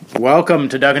Welcome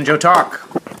to Doug and Joe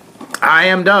Talk. I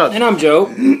am Doug. And I'm Joe.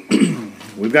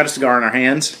 We've got a cigar in our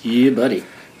hands. Yeah, buddy.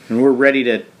 And we're ready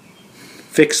to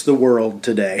fix the world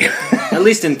today. At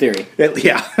least in theory.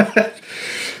 Yeah.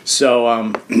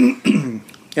 So, in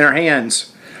our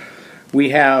hands,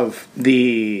 we have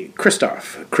the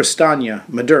Christoph Cristania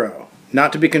Maduro.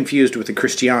 Not to be confused with the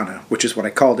Christiana, which is what I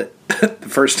called it the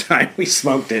first time we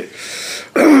smoked it.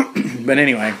 But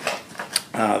anyway,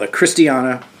 the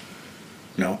Cristania,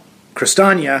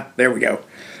 there we go,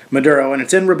 Maduro, and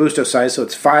it's in Robusto size, so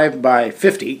it's 5 by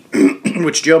 50,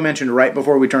 which Joe mentioned right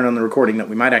before we turned on the recording that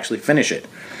we might actually finish it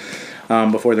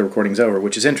before the recording's over,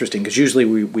 which is interesting, because usually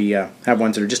we have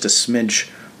ones that are just a smidge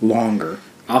longer.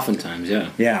 Oftentimes, yeah.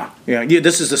 Yeah.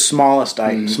 This is the smallest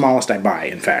I buy,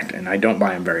 in fact, and I don't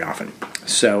buy them very often.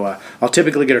 So I'll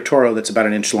typically get a Toro that's about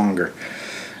an inch longer,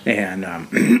 and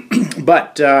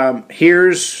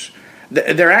here's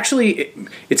they're actually,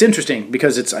 it's interesting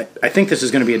because I think this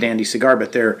is going to be a dandy cigar,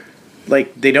 but there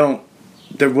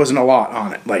wasn't a lot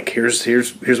on it. Like here's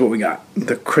what we got.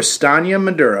 The Cristania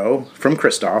Maduro from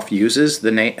Christoph uses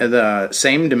the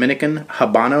same Dominican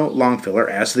Habano long filler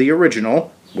as the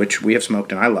original, which we have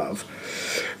smoked and I love.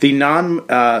 The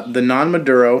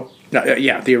non-Maduro,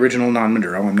 the original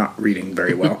non-Maduro, I'm not reading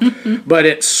very well, but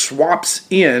it swaps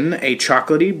in a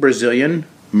chocolatey Brazilian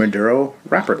Maduro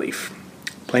wrapper leaf.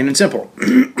 Plain and simple.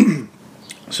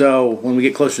 So when we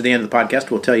get closer to the end of the podcast,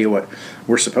 we'll tell you what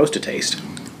we're supposed to taste.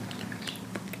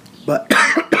 But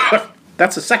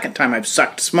that's the second time I've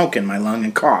sucked smoke in my lung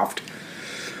and coughed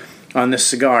on this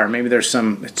cigar. Maybe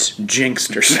it's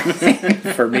jinxed or something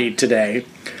for me today.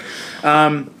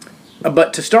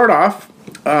 But to start off,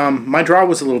 my draw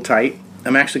was a little tight.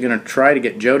 I'm actually going to try to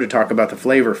get Joe to talk about the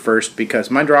flavor first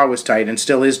because my draw was tight and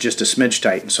still is just a smidge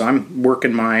tight. So I'm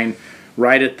working mine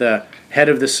right at the head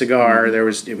of the cigar. It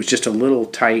was just a little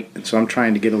tight, and so I'm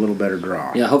trying to get a little better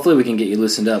draw. Yeah, hopefully we can get you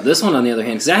loosened up. This one, on the other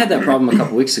hand, because I had that problem a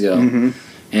couple weeks ago,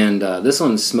 and this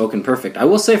one's smoking perfect. I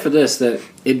will say for this that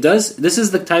this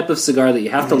is the type of cigar that you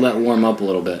have to let warm up a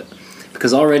little bit,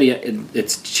 because already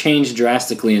it's changed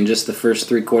drastically in just the first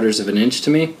 3/4 of an inch to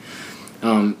me.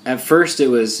 At first it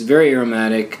was very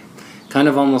aromatic, kind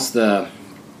of almost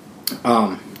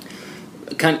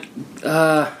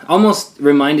almost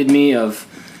reminded me of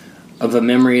a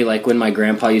memory like when my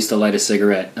grandpa used to light a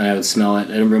cigarette and I would smell it.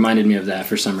 It reminded me of that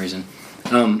for some reason.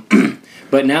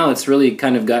 But now it's really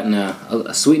kind of gotten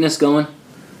a sweetness going.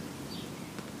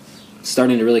 It's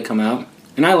starting to really come out.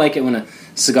 And I like it when a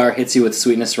cigar hits you with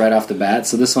sweetness right off the bat.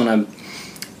 So this one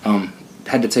I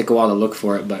had to take a while to look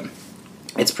for it, but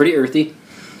it's pretty earthy,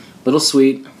 little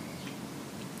sweet,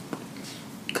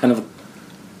 kind of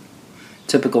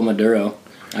typical Maduro,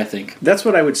 I think. That's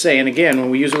what I would say. And again, when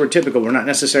we use the word typical, we're not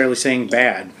necessarily saying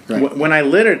bad. Right. When I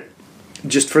lit it,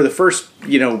 just for the first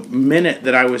minute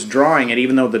that I was drawing it,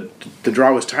 even though the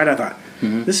draw was tight, I thought,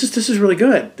 this is really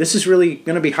good. This is really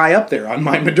going to be high up there on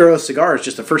my Maduro cigars,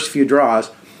 just the first few draws.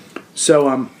 So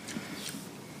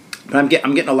I'm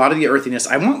getting a lot of the earthiness.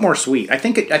 I want more sweet. I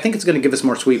think it's going to give us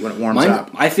more sweet when it warms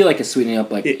up. I feel like it's sweetening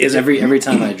up every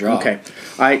time I draw. Okay,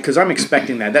 because I'm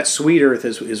expecting that. That sweet earth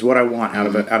is what I want out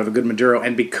of a good Maduro.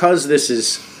 And because this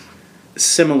is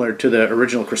similar to the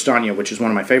original Cristania, which is one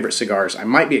of my favorite cigars, I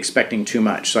might be expecting too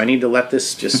much. So I need to let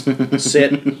this just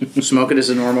sit, smoke it as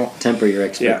a normal. Temper your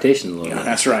expectations a little bit.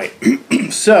 That's right.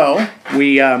 So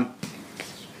we,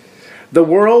 the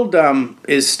world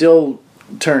is still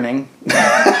turning.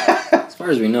 As far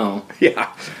as we know.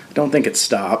 Yeah, I don't think it's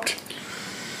stopped.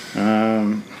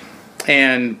 And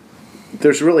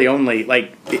there's really only,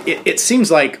 it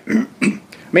seems like,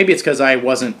 maybe it's because I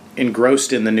wasn't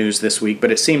engrossed in the news this week,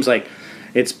 but it seems like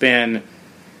it's been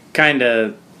kind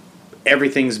of,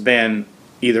 everything's been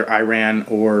either Iran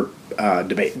or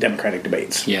Democratic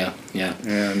debates. Yeah.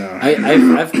 And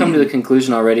I've come to the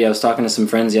conclusion already. I was talking to some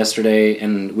friends yesterday,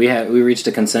 and we reached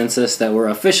a consensus that we're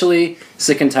officially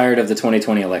sick and tired of the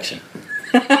 2020 election.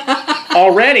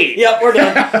 Already? Yep, we're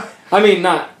done. I mean,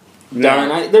 not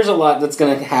done. There's a lot that's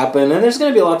going to happen, and there's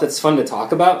going to be a lot that's fun to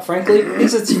talk about, frankly,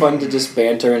 because it's fun to just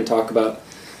banter and talk about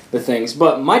the things.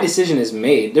 But my decision is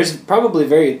made.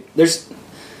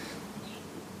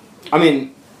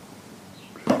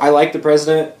 I like the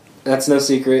president. That's no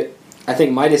secret. I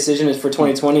think my decision for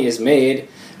 2020 is made,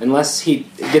 unless he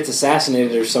gets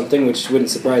assassinated or something, which wouldn't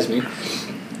surprise me.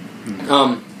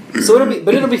 So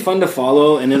it'll be fun to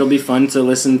follow, and it'll be fun to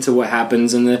listen to what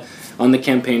happens on the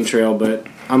campaign trail. But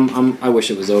I wish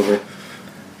it was over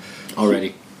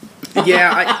already.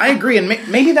 Yeah, I agree, and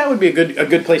maybe that would be a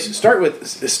good place to start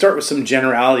with some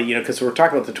generality, because we're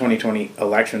talking about the 2020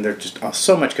 election. There just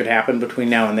so much could happen between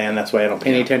now and then. That's why I don't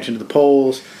pay any attention to the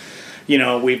polls.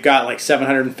 we've got like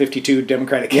 752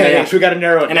 Democratic Yeah, candidates. yeah. We got to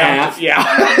narrow it And a down. half.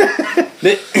 Yeah.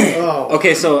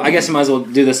 Okay, so I guess I might as well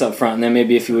do this up front, and then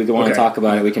maybe if we want to Okay. talk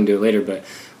about it, we can do it later. But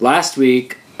last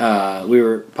week, we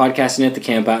were podcasting at the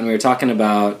camp out, and we were talking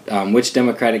about which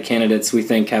Democratic candidates we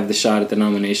think have the shot at the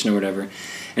nomination or whatever.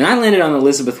 And I landed on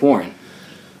Elizabeth Warren.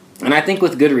 And I think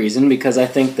with good reason, because I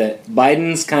think that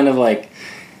Biden's kind of like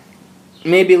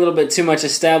maybe a little bit too much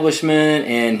establishment,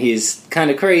 and he's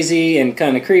kind of crazy and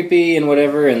kind of creepy and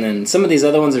whatever, and then some of these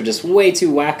other ones are just way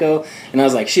too wacko. And I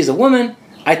was like, she's a woman.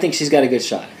 I think she's got a good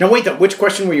shot. Now wait, which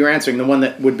question were you answering? The one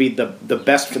that would be the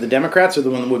best for the Democrats, or the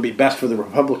one that would be best for the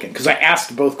Republican? Because I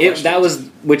asked both questions. That was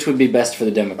which would be best for the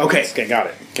Democrats. Okay, got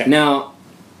it. Okay. Now,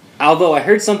 although I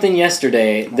heard something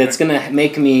yesterday that's going to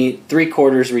make me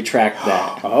 3/4 retract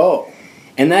that. Oh.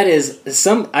 And that is,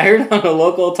 I heard on a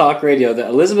local talk radio that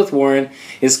Elizabeth Warren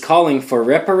is calling for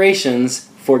reparations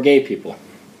for gay people.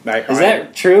 Is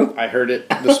that true? I heard it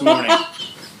this morning.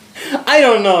 I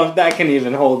don't know if that can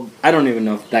even hold. I don't even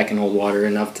know if that can hold water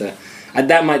enough to.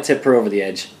 That might tip her over the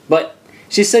edge. But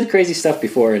she said crazy stuff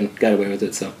before and got away with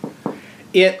it. So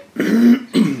it.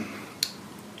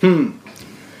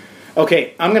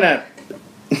 Okay, I'm gonna.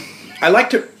 I like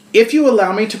to. If you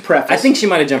allow me to preface, I think she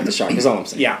might have jumped the shark. Is all I'm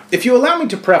saying. Yeah. If you allow me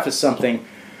to preface something,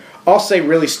 I'll say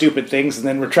really stupid things and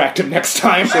then retract them next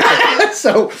time.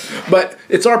 But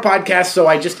it's our podcast, so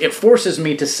it forces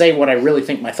me to say what I really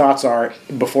think my thoughts are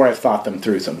before I've thought them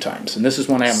through sometimes. And this is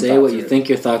one I haven't Say thought what through. you think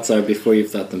your thoughts are before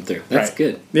you've thought them through. That's Right.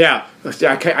 good. Yeah.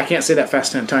 I can't say that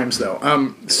fast 10 times, though.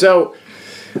 So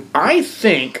I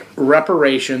think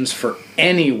reparations for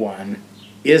anyone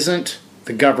isn't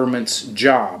the government's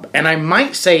job. And I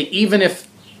might say even if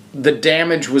the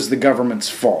damage was the government's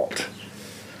fault.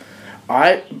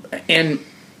 I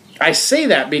say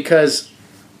that because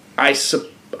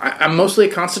I'm mostly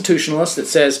a constitutionalist that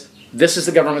says this is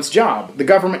the government's job. The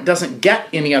government doesn't get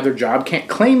any other job, can't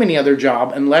claim any other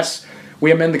job unless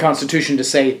we amend the Constitution to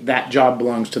say that job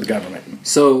belongs to the government.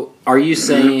 So are you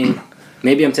saying,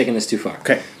 maybe I'm taking this too far,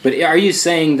 Okay. but are you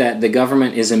saying that the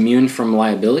government is immune from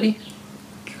liability?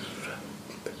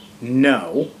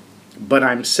 No, but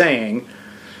I'm saying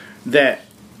that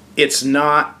it's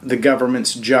not the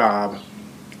government's job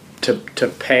to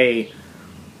pay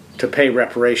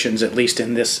reparations, at least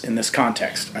in this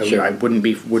context. Sure. I wouldn't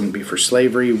be for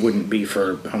slavery, wouldn't be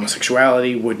for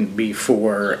homosexuality, wouldn't be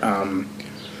for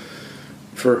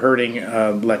hurting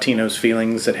Latinos'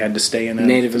 feelings that had to stay in a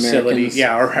Native facility,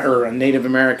 Americans. or a Native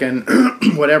American,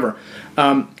 whatever.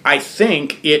 I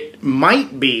think it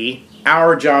might be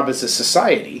our job as a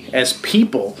society, as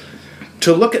people,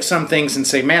 to look at some things and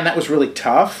say, man, that was really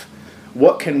tough.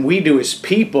 What can we do as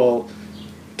people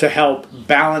to help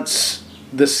balance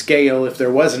the scale if there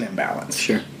was an imbalance?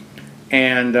 Sure.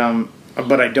 And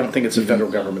but I don't think it's the federal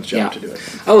government's job to do it.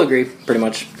 I'll agree, pretty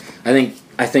much. I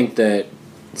think that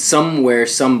somewhere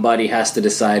somebody has to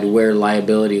decide where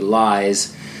liability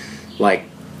lies. Like,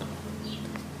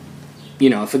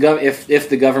 if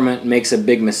the government makes a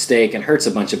big mistake and hurts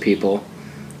a bunch of people,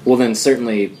 well then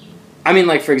certainly,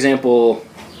 for example,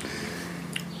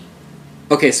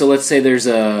 okay, so let's say there's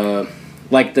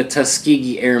like the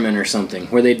Tuskegee Airmen or something,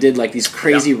 where they did like these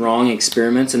crazy wrong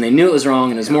experiments, and they knew it was wrong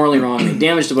and it was morally wrong, and they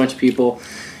damaged a bunch of people.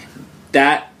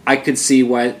 That I could see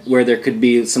where there could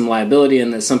be some liability,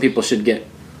 and that some people should get,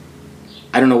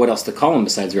 I don't know what else to call them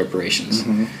besides reparations.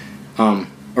 Mm-hmm.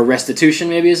 Or restitution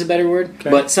maybe is a better word. Okay.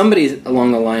 But somebody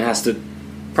along the line has to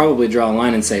probably draw a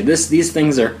line and say, these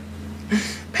things are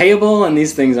payable and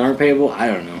these things aren't payable. I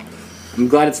don't know. I'm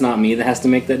glad it's not me that has to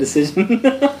make that decision.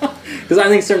 Because I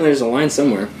think certainly there's a line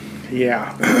somewhere.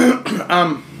 Yeah.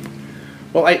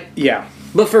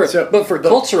 But for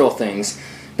cultural things,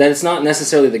 that it's not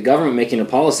necessarily the government making a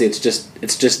policy. It's just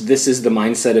this is the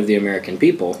mindset of the American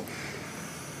people.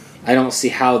 I don't see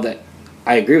how that.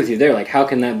 I agree with you there. Like, how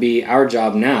can that be our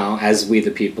job now, as we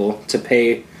the people, to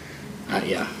pay?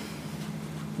 Yeah.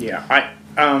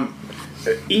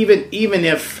 Even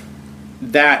if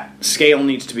that scale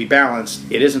needs to be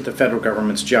balanced, it isn't the federal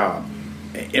government's job.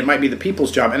 It might be the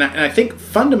people's job, and I think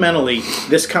fundamentally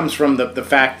this comes from the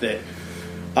fact that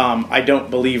I don't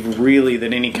believe really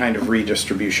that any kind of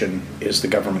redistribution is the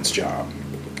government's job.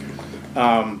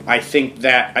 I think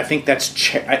it's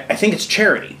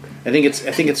charity. I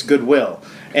think it's goodwill,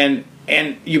 and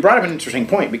you brought up an interesting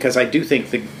point, because I do think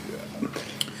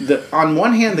the on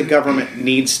one hand the government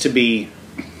needs to be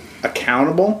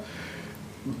accountable,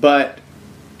 but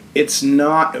it's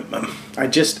not. I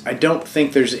don't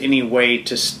think there's any way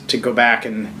to go back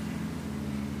and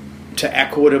to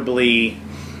equitably.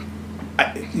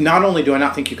 Not only do I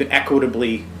not think you can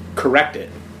equitably correct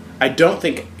it, I don't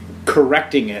think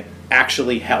correcting it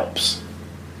actually helps.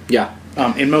 Yeah.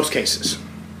 In most cases.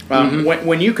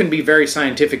 When you can be very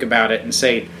scientific about it and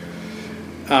say,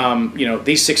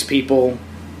 these 6 people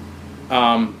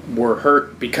were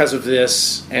hurt because of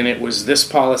this, and it was this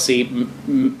policy,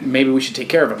 maybe we should take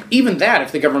care of them. Even that,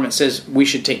 if the government says we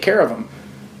should take care of them,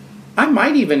 I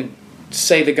might even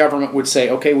say the government would say,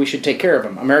 okay, we should take care of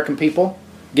them. American people,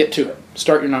 get to it.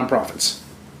 Start your nonprofits.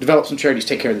 Develop some charities,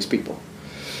 take care of these people.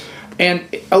 And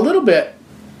a little bit,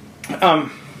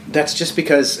 that's just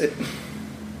because...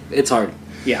 It's hard.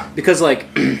 Yeah. Because, like,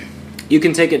 you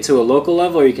can take it to a local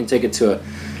level or you can take it to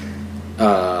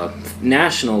a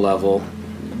national level.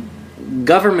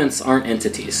 Governments aren't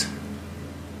entities.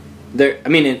 Let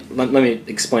me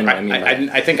explain what I mean by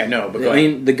that. I think I know, but go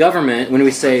ahead. The government, when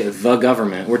we say the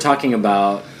government, we're talking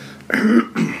about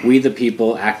we the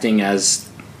people acting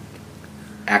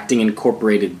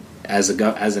incorporated as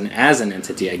an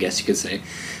entity, I guess you could say.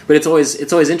 But it's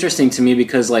always interesting to me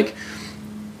because, like,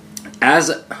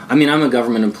 I'm a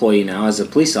government employee now as a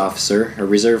police officer, a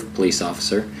reserve police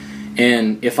officer,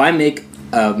 and if I make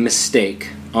a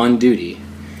mistake on duty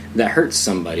that hurts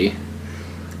somebody,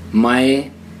 my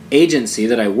agency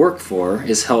that I work for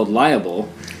is held liable,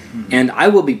 and I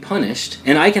will be punished,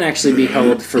 and I can actually be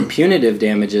held for punitive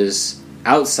damages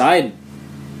outside,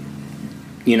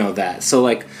 that. So,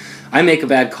 like, I make a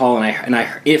bad call and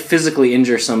I physically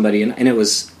injure somebody and it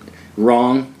was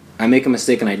wrong. I make a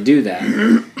mistake and I do that.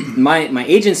 My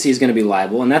agency is going to be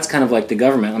liable, and that's kind of like the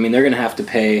government. I mean, they're going to have to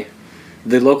pay.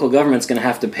 The local government's going to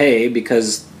have to pay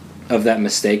because of that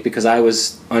mistake, because I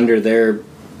was under their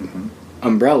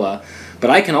umbrella. But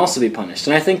I can also be punished.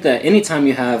 And I think that anytime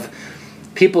you have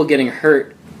people getting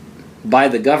hurt by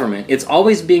the government, it's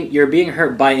always you're being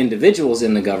hurt by individuals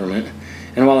in the government.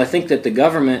 And while I think that the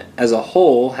government as a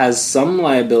whole has some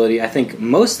liability, I think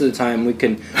most of the time we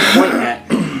can point at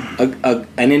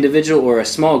an individual or a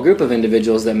small group of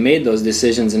individuals that made those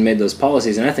decisions and made those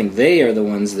policies, and I think they are the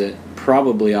ones that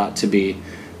probably ought to be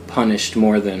punished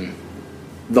more than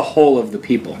the whole of the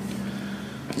people.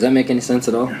 Does that make any sense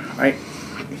at all?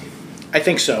 I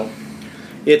think so.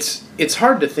 It's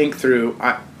hard to think through,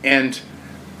 and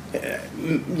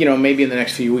maybe in the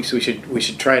next few weeks we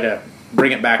should try to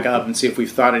bring it back up and see if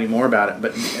we've thought any more about it.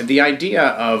 But the idea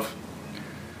of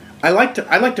I like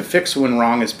to fix when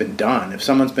wrong has been done. If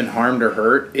someone's been harmed or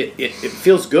hurt, it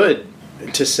feels good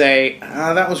to say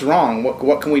that was wrong.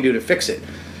 What can we do to fix it?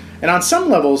 And on some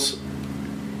levels,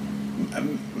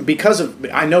 because of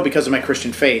my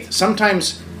Christian faith,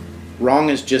 sometimes wrong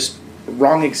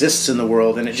exists in the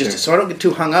world, and so I don't get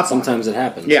too hung up. Sometimes it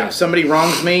happens. Yeah, if somebody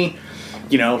wrongs me,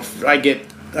 I get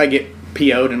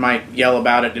PO'd and might yell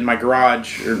about it in my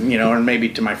garage, or maybe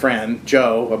to my friend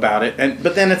Joe about it.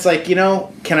 But then it's like,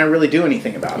 can I really do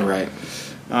anything about it? Right.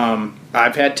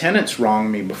 I've had tenants wrong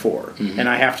me before, and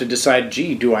I have to decide,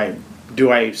 do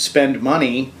I spend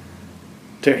money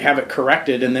to have it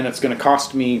corrected, and then it's going to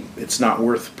cost me? It's not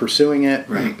worth pursuing it.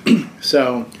 Right.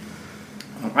 So,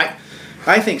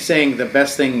 I think saying the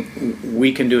best thing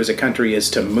we can do as a country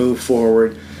is to move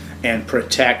forward and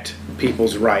protect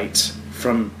people's rights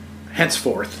from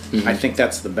henceforth. I think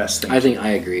that's the best thing. I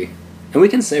agree. And we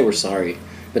can say we're sorry,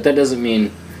 but that doesn't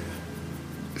mean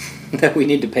that we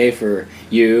need to pay for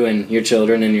you and your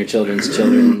children and your children's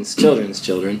children's children's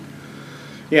children.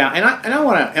 Yeah, and I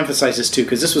want to emphasize this too,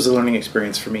 because this was a learning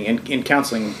experience for me in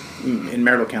counseling, in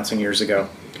marital counseling years ago.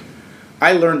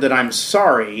 I learned that I'm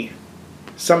sorry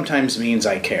sometimes means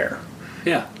I care.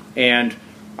 Yeah. And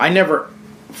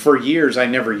for years I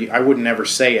would never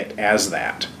say it as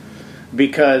that.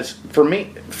 Because for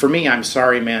me, I'm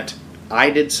sorry meant I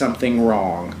did something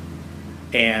wrong,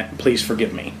 and please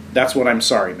forgive me. That's what I'm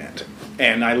sorry meant.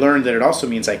 And I learned that it also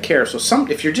means I care. So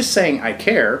if you're just saying I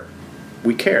care,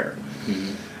 we care.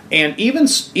 Mm-hmm. And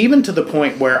even to the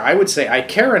point where I would say I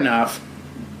care enough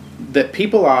that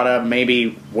people ought to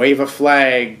maybe wave a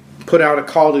flag, put out a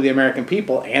call to the American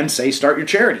people, and say start your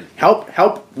charity.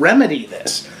 Help remedy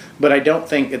this. But I don't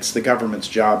think it's the government's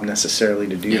job necessarily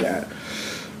to do that.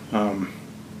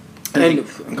 And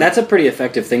that's a pretty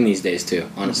effective thing these days too,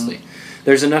 honestly. Mm-hmm.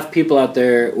 There's enough people out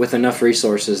there with enough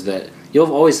resources that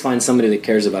you'll always find somebody that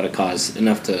cares about a cause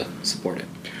enough to support it.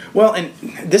 Well, and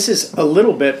this is a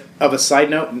little bit of a side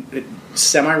note,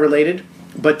 semi-related,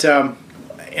 but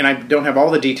and I don't have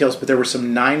all the details, but there were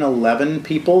some 9/11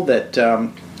 people that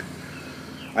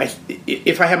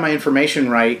if I have my information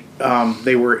right,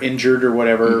 they were injured or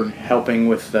whatever, helping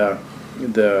with the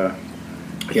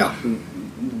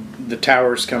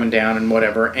towers coming down and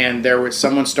whatever, and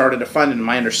someone started a fund, and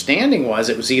my understanding was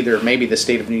it was either maybe the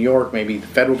state of New York, maybe the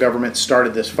federal government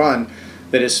started this fund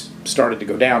that has started to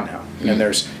go down now. And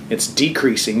there's It's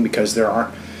decreasing because there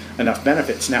aren't enough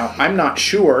benefits. Now, I'm not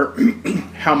sure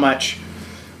how much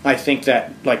I think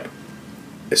that, like,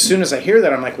 as soon as I hear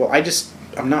that, I'm like, well,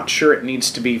 I'm not sure it needs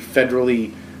to be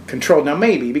federally controlled. Now,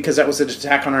 maybe, because that was an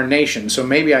attack on our nation, so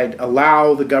maybe I'd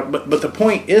allow the government, but the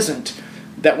point isn't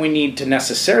that we need to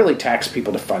necessarily tax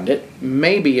people to fund it.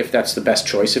 Maybe if that's the best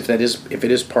choice, if it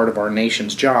is part of our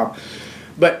nation's job.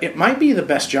 But it might be the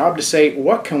best job to say,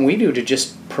 what can we do to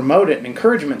just promote it and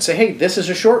encourage them and say, hey, this is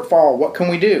a shortfall, what can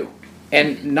we do?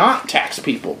 And not tax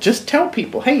people. Just tell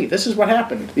people, hey, this is what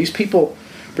happened. These people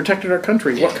protected our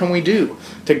country. What can we do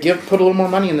to put a little more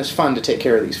money in this fund to take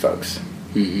care of these folks?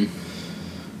 Mm-hmm.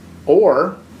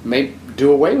 Or maybe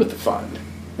do away with the fund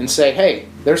and say, hey,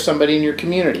 there's somebody in your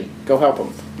community. Go help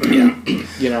them. Yeah.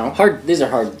 You know? These are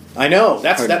hard. I know.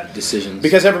 That's hard that decisions.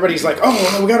 Because everybody's like,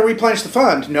 oh, we got to replenish the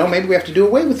fund. No, maybe we have to do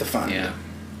away with the fund. Yeah.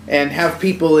 And have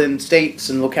people in states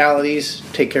and localities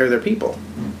take care of their people.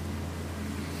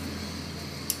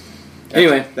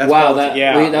 Anyway, wow,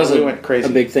 that was we went crazy.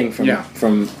 a big thing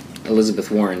from Elizabeth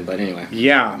Warren, but anyway.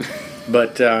 Yeah,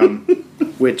 but,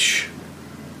 which,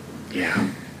 yeah.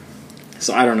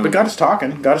 So I don't know. But got us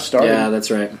talking, got us started. Yeah, that's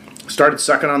right. Started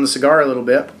sucking on the cigar a little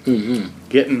bit.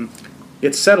 Mm-hmm.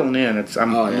 It's settling in.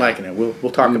 I'm liking it.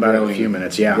 We'll talk about it in a few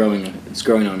minutes. Yeah, it's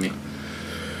growing on me.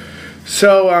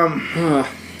 So,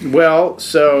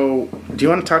 so do you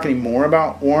want to talk any more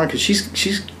about Warren? Because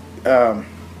she's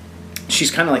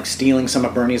kind of like stealing some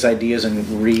of Bernie's ideas and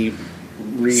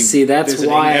See, that's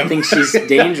why I think she's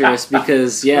dangerous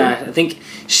because, I think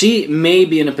she may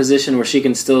be in a position where she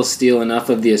can still steal enough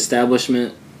of the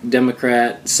establishment,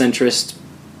 Democrat, centrist,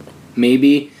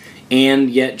 maybe, and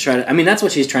yet try to. I mean, that's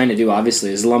what she's trying to do.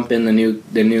 Obviously, is lump in the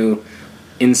new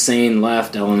insane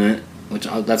left element, which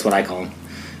that's what I call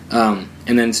them,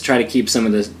 and then to try to keep some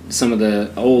of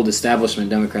the old establishment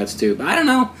Democrats too. But I don't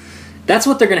know. That's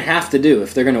what they're going to have to do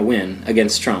if they're going to win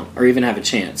against Trump or even have a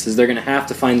chance. Is they're going to have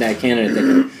to find that candidate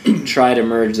that can try to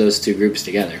merge those two groups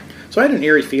together. So I had an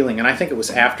eerie feeling, and I think it was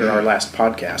after our last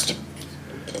podcast.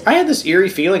 I had this eerie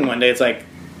feeling one day. It's like,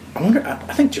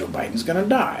 I think Joe Biden's going to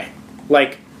die.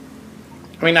 Like,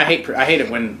 I mean, I hate it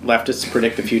when leftists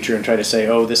predict the future and try to say,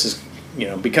 oh, this is,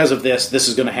 because of this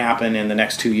is going to happen in the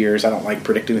next 2 years. I don't like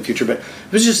predicting the future, but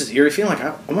it was just this eerie feeling.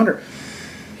 Like, I wonder.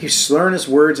 He's slurring his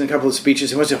words in a couple of speeches.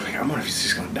 He was like, I wonder if he's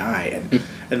just going to die,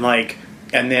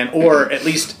 and then, or at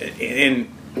least,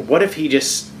 what if he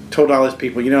just told all his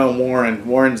people,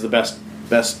 Warren's the best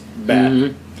bet.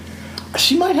 Mm-hmm.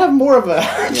 She might have more of a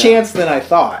chance than I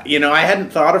thought. I hadn't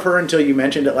thought of her until you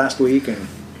mentioned it last week, and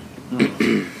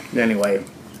anyway,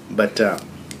 but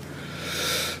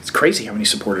it's crazy how many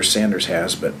supporters Sanders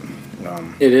has, but.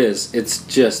 It is. It's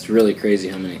just really crazy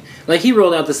how many. Like, he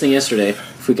rolled out this thing yesterday.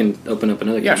 If we can open up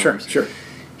another can. Yeah, sure.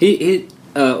 He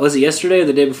was it yesterday or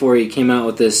the day before he came out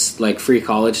with this, like, free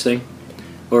college thing?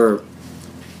 Or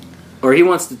he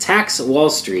wants to tax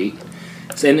Wall Street.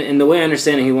 And the way I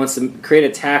understand it, he wants to create a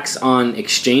tax on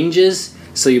exchanges.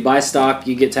 So you buy stock,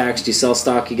 you get taxed. You sell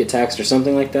stock, you get taxed, or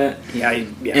something like that. Yeah.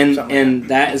 And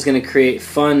that is going to create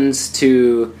funds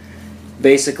to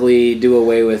basically do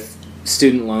away with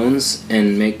student loans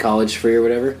and make college free or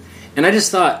whatever. And I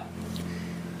just thought,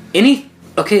 you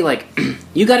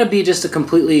got to be just a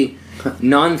completely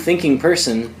non-thinking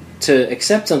person to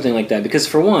accept something like that. Because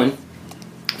for one,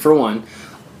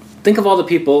 think of all the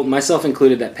people, myself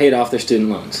included, that paid off their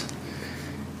student loans.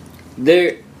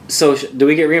 So do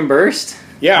we get reimbursed?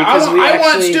 Yeah, because I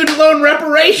want student loan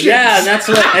reparations. Yeah, and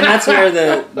that's where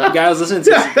the guy was listening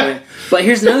to. But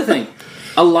here's another thing.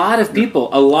 A lot of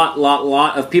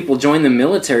people join the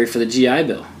military for the GI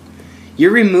Bill.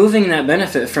 You're removing that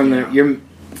benefit from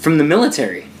the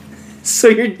military. So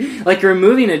you're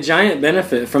removing a giant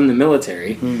benefit from the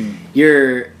military.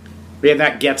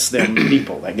 That gets them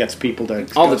people. That gets people to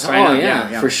all the time.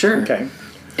 Yeah, for sure. Okay.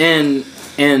 And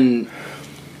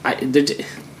I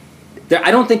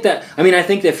don't think that. I mean, I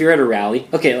think that if you're at a rally,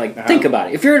 think about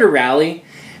it. If you're at a rally.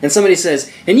 And somebody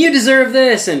says, and you deserve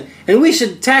this, and we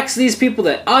should tax these people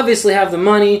that obviously have the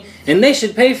money, and they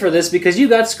should pay for this because you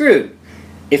got screwed.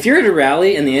 If you're at a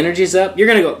rally and the energy's up, you're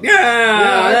going to go,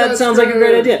 that sounds like a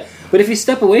great idea. But if you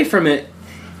step away from it,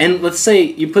 and let's say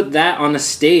you put that on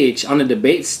a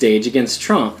debate stage against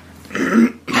Trump,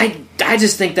 I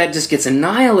just think that just gets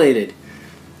annihilated.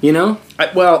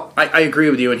 I agree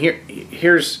with you, and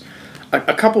here's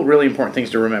a couple really important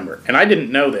things to remember. And I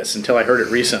didn't know this until I heard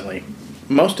it recently.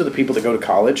 Most of the people that go to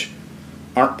college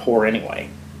aren't poor anyway.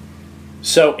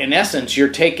 So, in essence, you're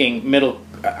taking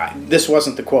this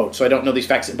wasn't the quote, so I don't know these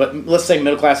facts, but let's say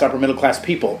middle class, upper middle class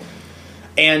people.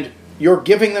 And you're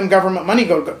giving them government money,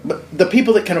 but the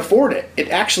people that can afford it, it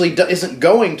actually isn't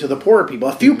going to the poorer people.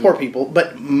 A few poor people,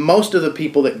 but most of the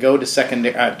people that go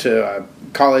to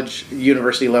college,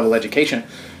 university level education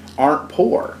aren't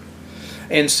poor.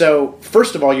 And so,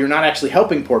 first of all, you're not actually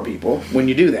helping poor people when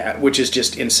you do that, which is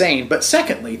just insane. But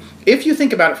secondly, if you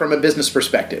think about it from a business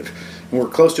perspective, and we're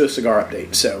close to a cigar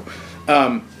update, so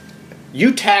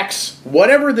you tax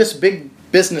whatever this big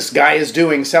business guy is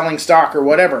doing, selling stock or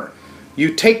whatever.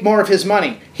 You take more of his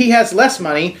money. He has less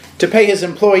money to pay his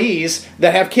employees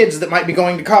that have kids that might be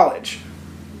going to college.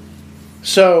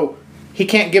 So he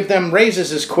can't give them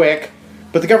raises as quick,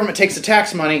 but the government takes the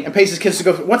tax money and pays his kids to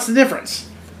go. What's the difference?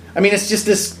 I mean, it's just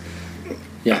this...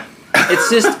 Yeah. It's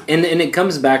just... And it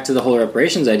comes back to the whole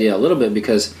reparations idea a little bit,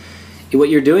 because what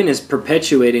you're doing is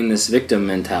perpetuating this victim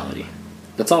mentality.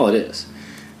 That's all it is.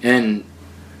 And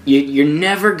you're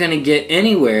never going to get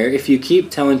anywhere if you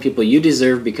keep telling people you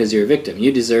deserve because you're a victim.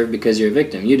 You deserve because you're a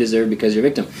victim. You deserve because you're a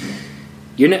victim.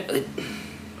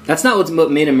 That's not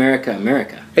what made America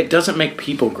America. It doesn't make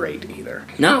people great either.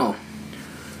 No.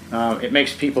 It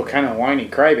makes people kind of whiny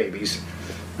crybabies.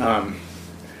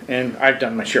 And I've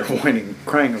done my share of whining and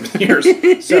crying over the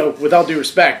years. So, with all due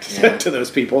respect to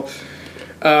those people.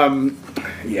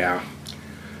 Yeah.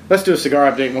 Let's do a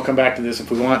cigar update and we'll come back to this if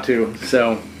we want to.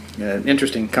 So,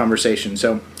 interesting conversation.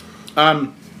 So,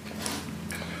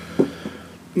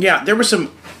 there was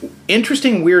some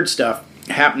interesting, weird stuff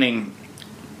happening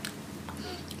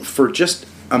for just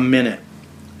a minute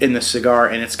in the cigar,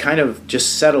 and it's kind of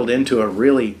just settled into a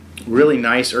really, really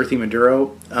nice earthy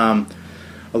Maduro.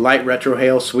 A light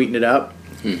retrohale sweetened it up.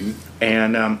 Mm-hmm.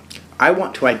 And I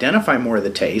want to identify more of the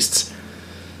tastes,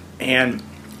 and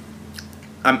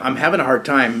I'm having a hard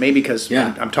time, maybe because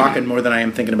I'm talking more than I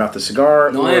am thinking about the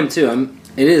cigar. No, I am too.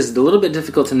 It is a little bit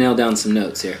difficult to nail down some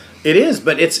notes here. It is,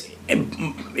 but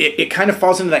it kind of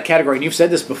falls into that category. And you've said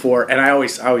this before, and I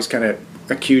always kind of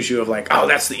accuse you of like, oh,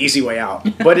 that's the easy way out.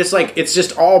 But it's like it's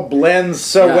just all blends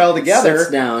so well together.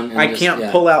 Sits down. I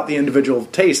can't pull out the individual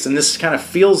tastes, and this kind of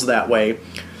feels that way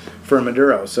for a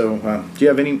Maduro. So, do you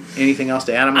have anything else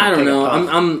to add? I don't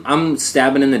know. I'm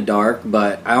stabbing in the dark,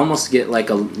 but I almost get like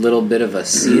a little bit of a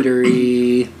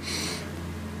cedary,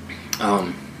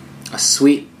 a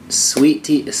sweet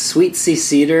sea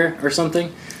cedar or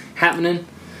something happening.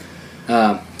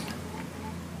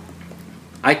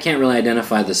 I can't really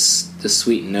identify the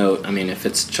sweet note. I mean, if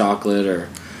it's chocolate or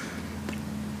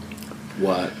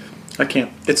what. I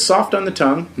can't. It's soft on the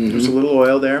tongue. Mm-hmm. There's a little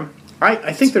oil there.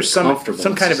 I think there's some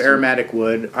kind of aromatic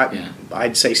wood.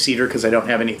 I'd say cedar because I don't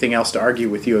have anything else to argue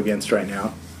with you against right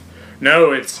now.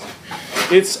 No, it's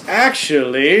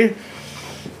actually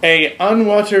a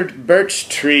unwatered birch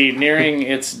tree nearing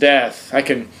its death.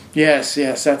 Yes,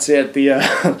 that's it.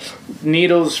 The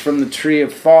needles from the tree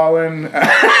have fallen.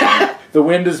 The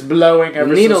wind is blowing ever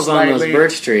so slightly. Needles on those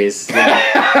birch trees.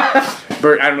 I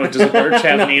don't know. Does a birch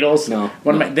have needles? No.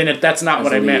 That's not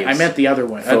what I meant. I meant the other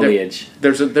one. Foliage.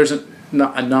 There's a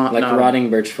rotting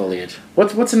birch foliage.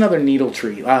 What's another needle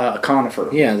tree? A conifer.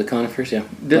 Yeah, the conifers. Yeah,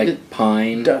 like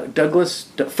pine. Douglas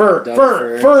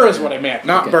fir is what I meant,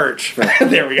 not birch.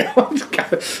 There we go.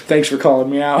 Thanks for calling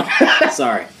me out.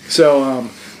 Sorry. So,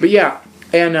 but yeah,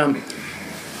 and I'm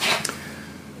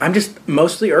just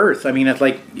mostly earth. I mean, it's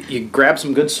like you grab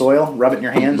some good soil, rub it in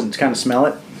your hands, and kind of smell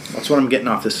it. That's what I'm getting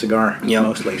off this cigar,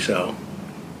 mostly. So,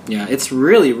 yeah, it's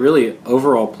really, really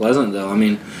overall pleasant, though. I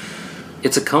mean,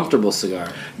 it's a comfortable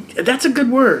cigar. That's a good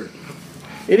word.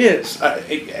 It is,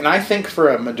 and I think for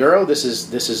a Maduro, this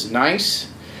is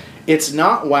nice. It's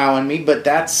not wowing me, but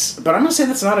I'm gonna say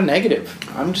that's not a negative.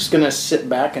 I'm just gonna sit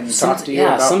back and talk to you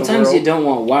about the world. Sometimes you don't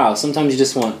want wow. Sometimes you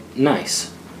just want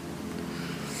nice.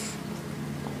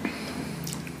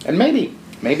 And maybe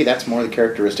that's more the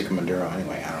characteristic of Maduro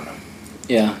anyway. I don't know.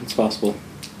 Yeah, it's possible.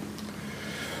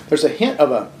 There's a hint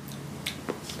of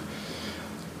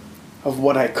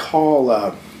what I call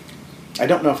I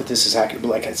don't know if this is accurate, but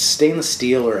like a stainless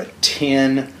steel or a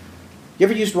tin. You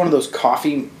ever used one of those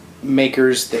coffee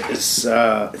makers that is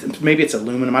maybe it's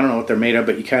aluminum? I don't know what they're made of,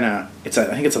 but I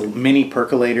think it's a mini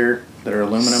percolator that are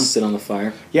aluminum. Sit on the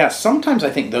fire. Yeah, sometimes I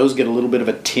think those get a little bit of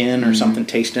a tin or something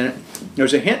taste in it.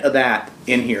 There's a hint of that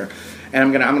in here, and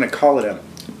I'm gonna call it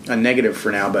a negative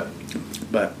for now, but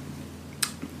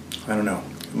I don't know.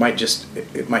 It might just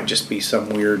be some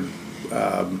weird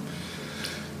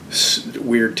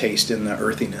taste in the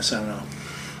earthiness. I don't know.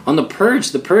 On the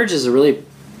purge is a really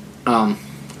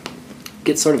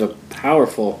gets sort of a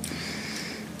powerful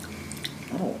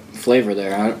flavor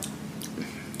there.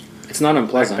 It's not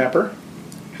unpleasant. Black pepper?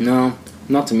 No,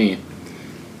 not to me.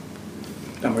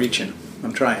 I'm reaching.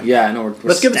 I'm trying. Yeah, I know. We're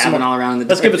Let's give it some stabbing more, all around the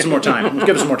Let's give it some more time. Let's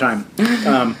give it some more time.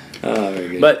 Very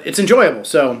good. But it's enjoyable.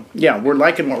 So, yeah, we're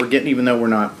liking what we're getting, even though we're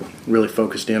not really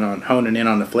focused in on honing in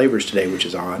on the flavors today, which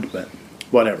is odd, but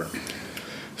whatever.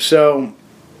 So,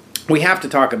 we have to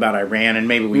talk about Iran, and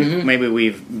maybe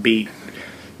we've beat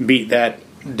that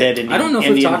dead I don't know if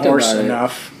we've Indian talked horse about it.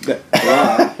 enough.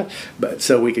 But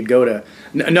so we could go to.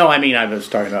 No, I mean, I was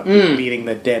talking about beating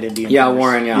the dead Indian Yeah, horse.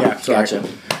 Warren, yeah. Sorry.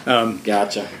 Gotcha.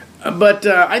 Gotcha. But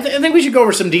I think we should go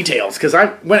over some details because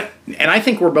I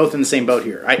think we're both in the same boat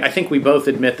here. I think we both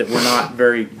admit that we're not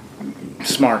very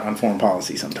smart on foreign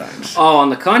policy sometimes. Oh,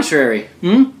 on the contrary.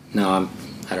 No,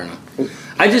 I don't know.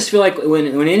 I just feel like when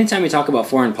anytime we talk about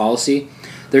foreign policy,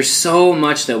 there's so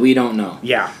much that we don't know.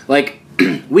 Yeah. Like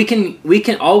we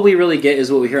can all we really get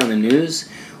is what we hear on the news.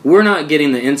 We're not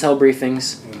getting the intel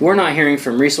briefings. We're not hearing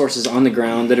from resources on the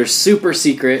ground that are super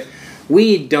secret.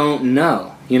 We don't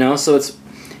know, so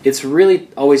it's really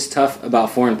always tough about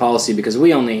foreign policy because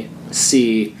we only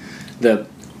see the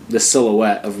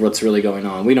silhouette of what's really going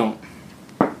on. We don't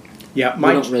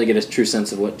really get a true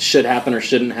sense of what should happen or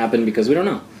shouldn't happen because we don't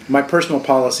know. My personal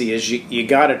policy is you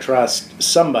got to trust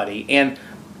somebody, and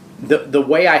the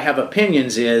way I have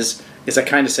opinions is I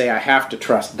kind of say I have to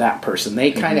trust that person.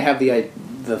 They kind of have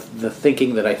the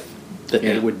thinking that I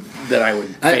would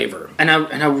favor. And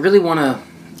I really want to.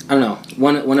 I don't know.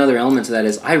 One other element to that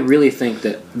is I really think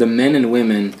that the men and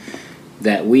women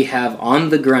that we have on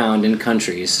the ground in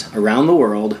countries around the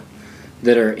world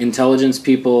that are intelligence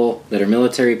people, that are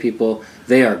military people,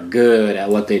 they are good at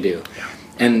what they do.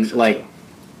 And like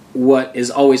what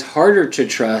is always harder to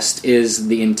trust is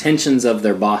the intentions of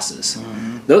their bosses.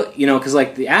 Because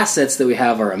like the assets that we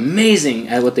have are amazing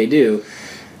at what they do.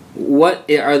 What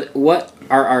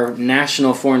are our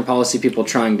national foreign policy people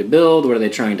trying to build? What are they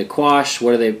trying to quash? Who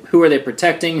are they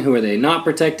protecting? Who are they not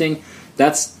protecting?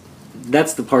 That's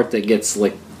the part that gets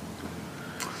like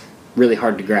really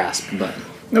hard to grasp. But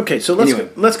okay, so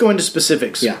let's go into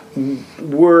specifics. Yeah,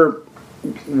 we're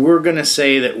going to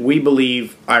say that we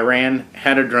believe Iran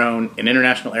had a drone in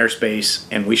international airspace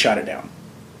and we shot it down.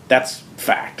 That's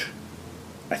fact.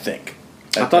 I think.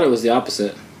 I thought it was the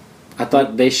opposite. I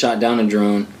thought they shot down a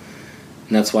drone.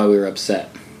 And that's why we were upset.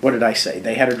 What did I say?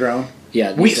 They had a drone?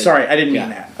 Yeah. Sorry, I didn't mean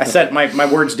that. I said my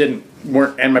words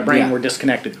weren't and my brain were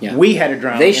disconnected. Yeah. We had a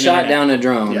drone. They shot down a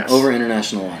drone over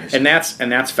international waters. And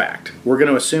that's fact. We're going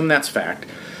to assume that's fact.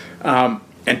 And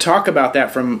talk about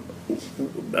that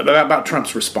about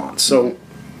Trump's response. So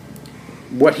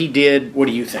what he did, what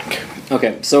do you think?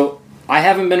 Okay, so I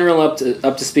haven't been real up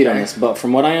to speed on this, but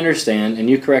from what I understand, and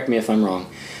you correct me if I'm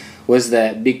wrong, was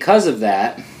that because of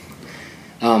that,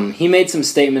 he made some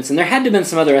statements, and there had to have been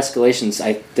some other escalations,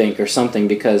 I think, or something,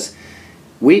 because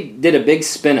we did a big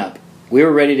spin-up. We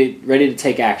were ready to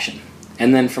take action.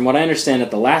 And then from what I understand,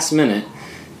 at the last minute,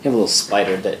 you have a little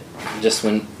spider that just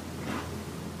went...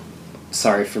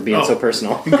 Sorry for being so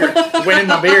personal. Went in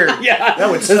my beard. Yeah.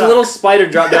 That would There's a little spider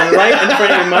dropped down right in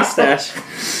front of your mustache.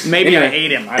 Maybe Anyway. I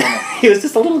ate him. I don't know. He was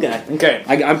just a little guy. Okay.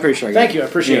 I'm pretty sure I got Thank you. I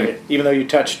appreciate it. Even though you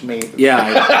touched me. Yeah,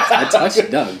 I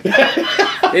touched Doug.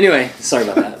 Anyway, sorry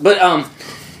about that. But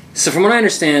so from what I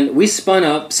understand, we spun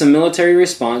up some military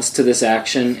response to this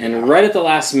action, and right at the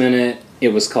last minute,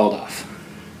 it was called off.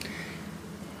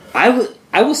 I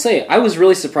will say, I was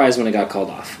really surprised when it got called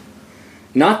off.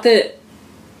 Not that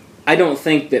I don't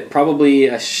think that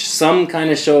probably some kind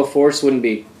of show of force wouldn't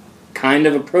be kind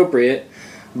of appropriate,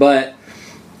 but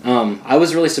I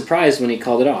was really surprised when he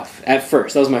called it off at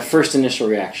first. That was my first initial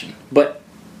reaction. But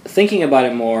thinking about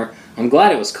it more, I'm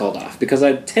glad it was called off because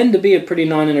I tend to be a pretty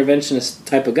non-interventionist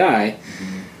type of guy.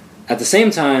 At the same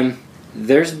time,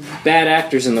 there's bad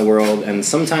actors in the world, and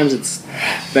sometimes it's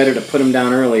better to put them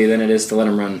down early than it is to let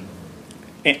them run.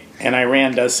 And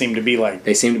Iran does seem to be like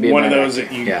They seem to be one a of bad those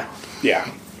actor. that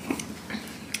yeah.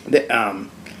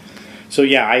 So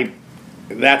yeah,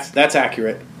 that's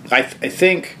accurate. I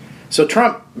think so.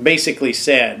 Trump basically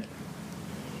said,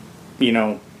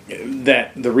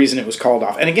 that the reason it was called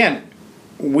off, and again,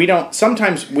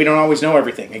 sometimes we don't always know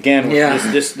everything. Again,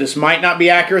 this might not be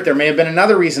accurate. There may have been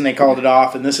another reason they called it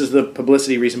off, and this is the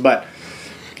publicity reason. But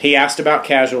he asked about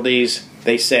casualties.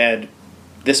 They said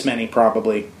this many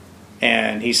probably,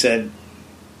 and he said,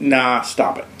 "Nah,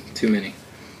 stop it. Too many."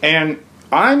 And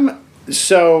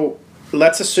so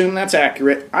let's assume that's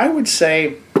accurate. I would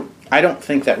say I don't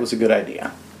think that was a good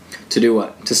idea. To do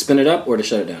what? To spin it up or to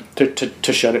shut it down?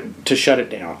 To shut it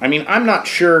down. I mean, I'm not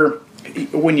sure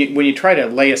when you try to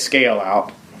lay a scale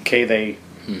out. Okay, a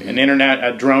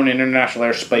drone in international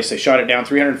airspace, they shot it down,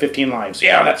 315 lives.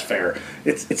 Yeah, that's fair.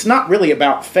 It's not really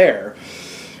about fair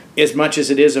as much as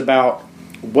it is about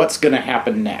what's going to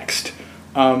happen next.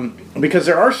 Because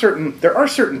there are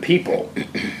certain people,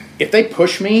 if they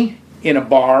push me in a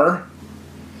bar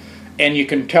and you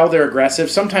can tell they're aggressive,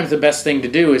 sometimes the best thing to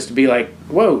do is to be like,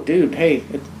 whoa, dude, hey,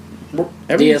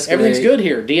 everything's good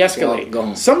here. De-escalate. Go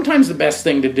home. Sometimes the best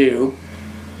thing to do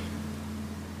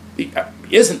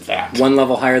isn't that. One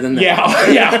level higher than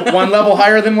that. Yeah, one level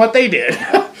higher than what they did.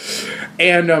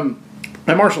 And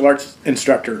my martial arts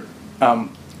instructor,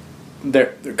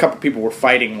 there a couple people were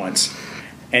fighting once,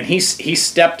 and he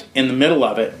stepped in the middle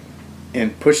of it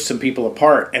and pushed some people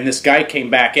apart, and this guy came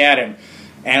back at him,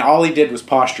 and all he did was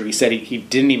posture. He said he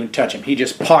didn't even touch him. He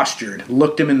just postured,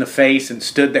 looked him in the face, and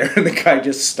stood there, and the guy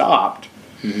just stopped.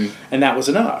 Mm-hmm. And that was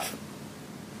enough.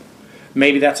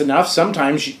 Maybe that's enough.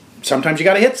 Sometimes you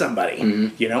got to hit somebody.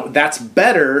 Mm-hmm. You know, that's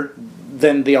better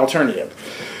than the alternative.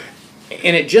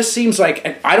 And it just seems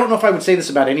like, I don't know if I would say this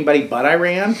about anybody but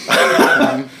Iran,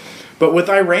 but with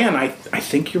Iran, I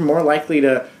think you're more likely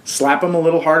to slap them a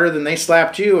little harder than they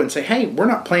slapped you and say, hey, we're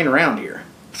not playing around here.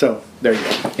 So, there you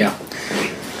go. Yeah.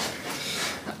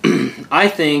 I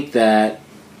think that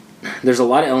there's a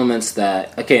lot of elements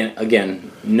that,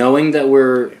 again, knowing that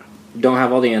don't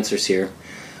have all the answers here,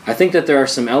 I think that there are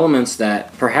some elements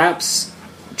that perhaps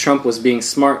Trump was being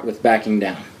smart with backing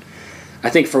down. I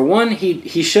think, for one,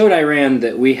 he showed Iran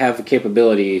that we have a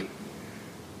capability,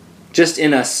 just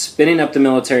in us spinning up the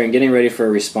military and getting ready for a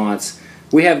response,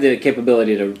 we have the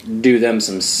capability to do them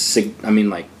some,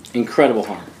 incredible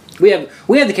harm. We have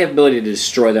the capability to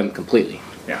destroy them completely.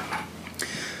 Yeah.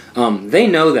 They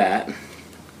know that,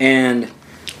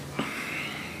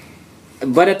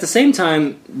 but at the same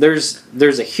time, there's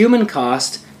a human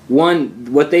cost.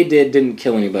 One, what they did didn't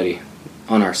kill anybody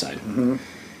on our side, mm-hmm.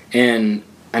 and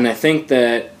I think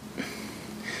that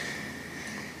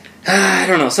I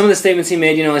don't know, some of the statements he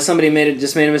made. Like somebody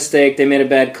just made a mistake. They made a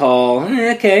bad call.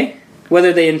 Okay,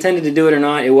 whether they intended to do it or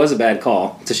not, it was a bad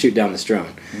call to shoot down this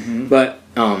drone. Mm-hmm. But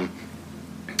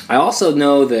I also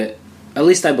know that, at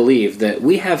least I believe, that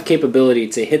we have capability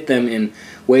to hit them in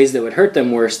ways that would hurt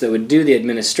them worse, that would do the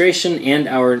administration and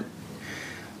our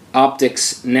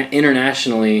optics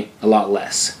internationally a lot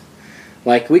less.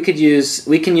 Like we can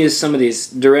use some of these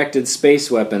directed space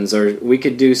weapons, or we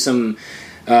could do some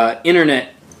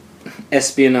internet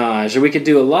espionage, or we could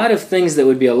do a lot of things that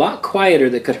would be a lot quieter,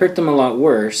 that could hurt them a lot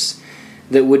worse,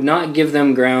 that would not give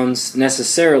them grounds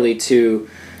necessarily to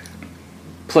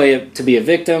be a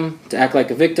victim, to act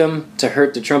like a victim, to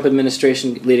hurt the Trump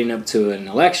administration leading up to an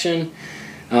election.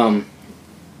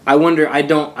 I wonder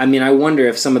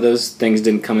if some of those things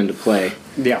didn't come into play.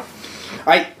 Yeah.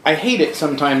 I hate it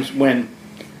sometimes when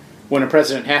a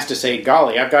president has to say,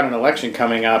 golly, I've got an election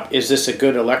coming up. Is this a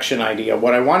good election idea?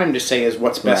 What I want him to say is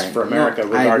what's best for America,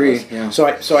 regardless. I agree, yeah.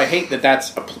 So I hate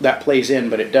that plays in,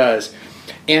 but it does.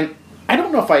 And I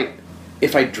don't know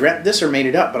if I dreamt this or made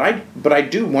it up, but I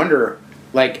do wonder,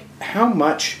 like, how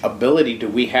much ability do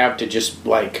we have to just,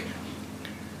 like,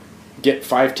 get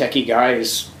 5 techie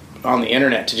guys on the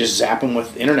internet to just zap them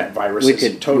with internet viruses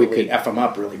we could F them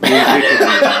up really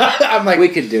bad. I'm like, we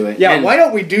could do it. Yeah, why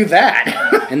don't we do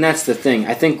that? And that's the thing.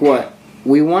 I think what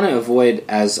we want to avoid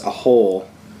as a whole,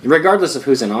 regardless of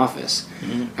who's in office,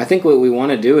 mm-hmm. I think what we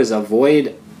want to do is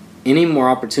avoid any more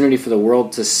opportunity for the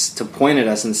world to point at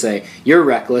us and say, you're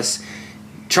reckless,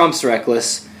 Trump's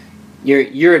reckless,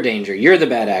 you're a danger, you're the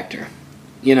bad actor.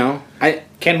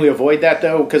 Can we avoid that,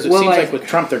 though? Because it seems like with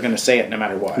Trump, they're going to say it no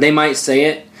matter what. They might say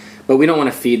it, but we don't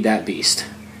want to feed that beast.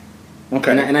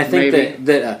 Okay. And I think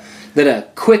that a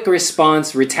quick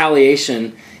response,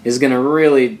 retaliation, is going to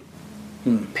really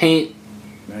paint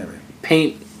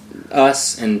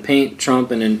us and paint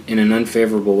Trump in an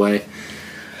unfavorable way.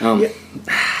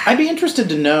 I'd be interested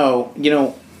to know,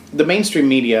 the mainstream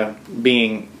media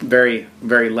being very,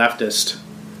 very leftist,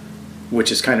 which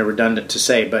is kind of redundant to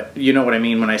say, but you know what I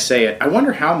mean when I say it. I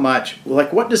wonder how much,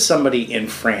 what does somebody in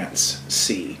France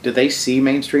see? Do they see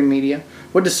mainstream media?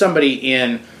 What does somebody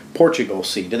in Portugal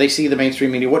see? Do they see the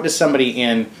mainstream media? What does somebody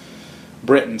in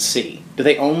Britain see? Do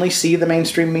they only see the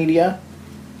mainstream media?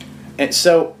 And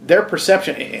so their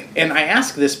perception, and I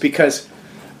ask this because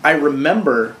I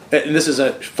remember, and this is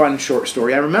a fun short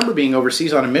story, I remember being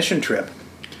overseas on a mission trip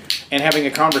and having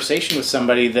a conversation with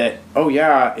somebody that, oh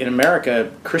yeah, in America,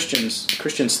 Christians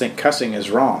think cussing is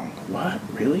wrong. What?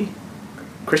 Really?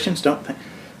 Christians don't think...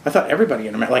 I thought everybody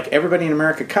in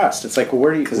America cussed. It's like, well,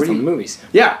 where do you... Because it's in the movies.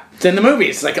 Yeah, it's in the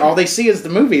movies. Like, all they see is the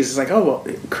movies. It's like, oh, well,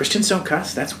 Christians don't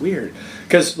cuss? That's weird.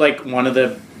 Because, one of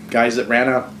the guys that ran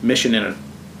a mission in a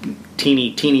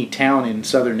teeny town in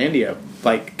southern India,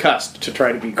 cussed to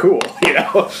try to be cool, I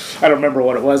don't remember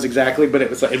what it was exactly, but it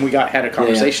was and we had a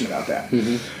conversation about that.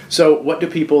 Mm-hmm. So what do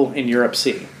people in Europe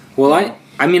see? Well,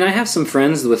 I mean, I have some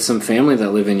friends with some family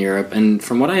that live in Europe, and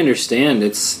from what I understand,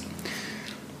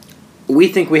 we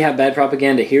think we have bad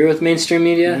propaganda here with mainstream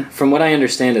media. Mm-hmm. From what I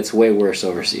understand, it's way worse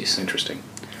overseas. Interesting.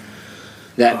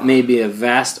 That may be a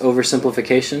vast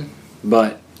oversimplification,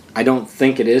 but I don't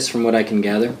think it is from what I can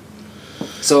gather.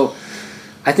 So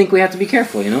I think we have to be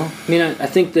careful, you know? I mean, I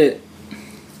think that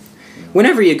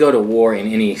whenever you go to war in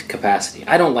any capacity,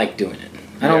 I don't like doing it.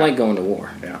 I don't like going to war.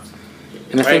 Yeah.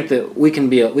 And I think that we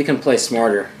can play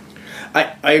smarter.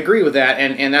 I agree with that,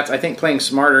 and that's, I think, playing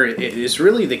smarter is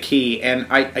really the key. And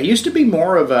I used to be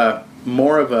more of a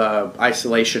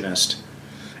isolationist,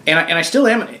 and I still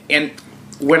am. And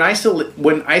when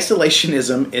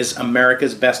isolationism is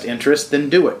America's best interest, then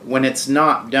do it. When it's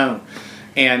not, don't.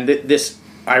 And this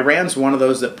Iran's one of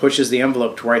those that pushes the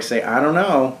envelope to where I say, I don't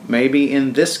know, maybe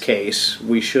in this case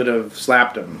we should have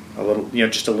slapped them a little,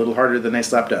 just a little harder than they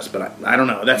slapped us. But I don't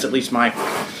know. That's at least my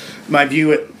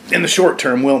view in the short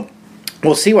term.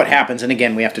 We'll see what happens. And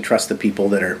again, we have to trust the people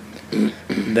that are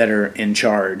in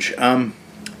charge. And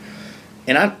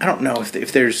I don't know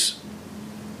if there's.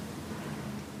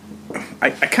 I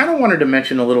kind of wanted to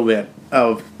mention a little bit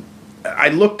of. I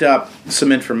looked up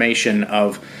some information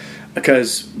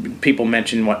because people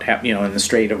mention what happened, in the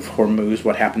Strait of Hormuz,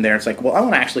 what happened there. It's like, well, I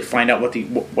want to actually find out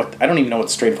what I don't even know what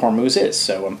the Strait of Hormuz is,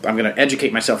 so I'm going to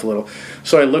educate myself a little.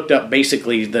 So I looked up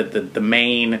basically the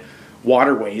main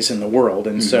waterways in the world,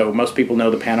 and so most people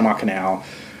know the Panama Canal,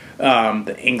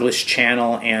 the English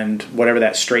Channel, and whatever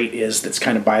that strait is that's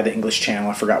kind of by the English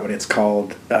Channel. I forgot what it's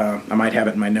called. I might have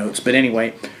it in my notes, but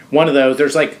anyway, one of those.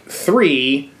 There's like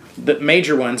 3 the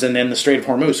major ones, and then the Strait of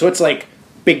Hormuz. So it's like.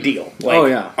 Big deal.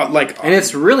 And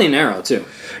it's really narrow too.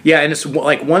 Yeah, and it's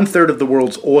like 1/3 of the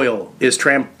world's oil is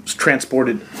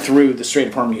transported through the Strait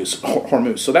of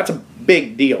Hormuz. So that's a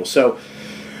big deal. So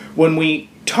when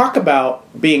we talk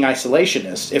about being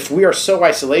isolationist, if we are so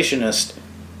isolationist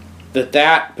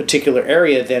that particular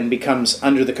area then becomes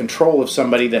under the control of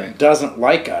somebody that doesn't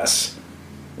like us,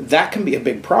 that can be a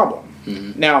big problem.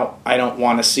 Mm-hmm. Now, I don't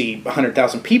want to see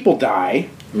 100,000 people die.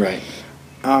 Right.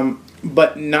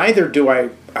 But neither do I.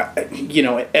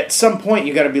 At some point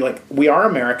you got to be like, we are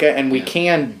America, and we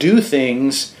can do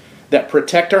things that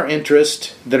protect our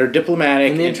interest, that are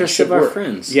diplomatic, in the interest of our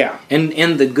friends. Yeah,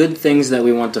 and the good things that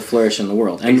we want to flourish in the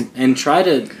world, and try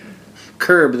to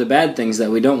curb the bad things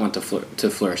that we don't want to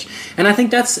flourish. And I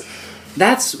think that's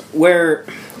where,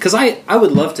 because I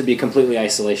would love to be completely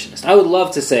isolationist. I would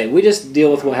love to say we just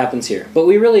deal with what happens here, but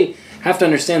we really have to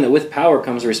understand that with power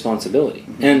comes responsibility,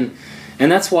 and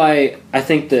that's why I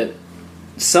think that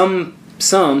some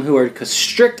who are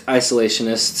strict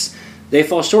isolationists, they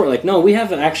fall short. Like, no, we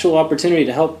have an actual opportunity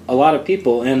to help a lot of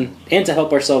people and to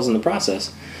help ourselves in the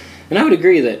process. And I would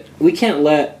agree that we can't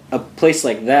let a place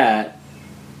like that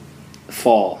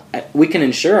fall. We can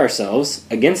insure ourselves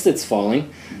against its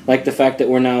falling, like the fact that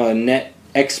we're now a net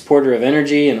exporter of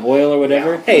energy and oil or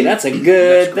whatever. Yeah. Hey, that's a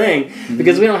good thing,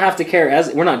 because we don't have to care.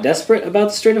 We're not desperate about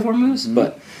the Strait of Hormuz,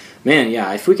 but man,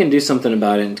 yeah, if we can do something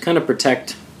about it and kind of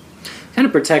protect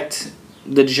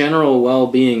the general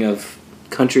well-being of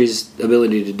countries'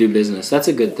 ability to do business, that's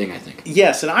a good thing, I think.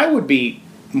 Yes, and I would be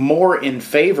more in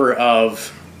favor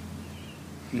of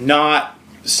not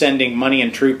sending money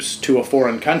and troops to a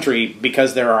foreign country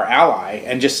because they're our ally,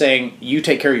 and just saying, you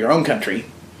take care of your own country.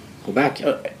 We'll back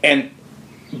you.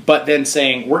 But then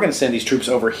saying, we're going to send these troops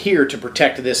over here to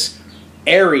protect this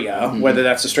area, whether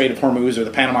that's the Strait of Hormuz or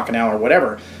the Panama Canal or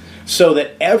whatever, so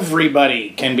that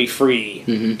everybody can be free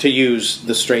to use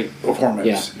the Strait of Hormuz.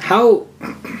 Yeah.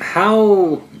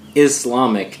 How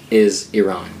Islamic is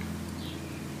Iran?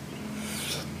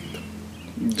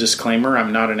 Disclaimer,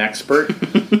 I'm not an expert,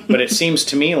 but it seems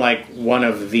to me like one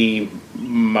of the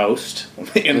most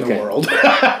in the world.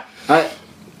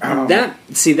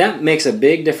 That makes a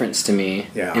big difference to me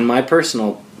in my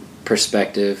personal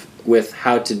perspective with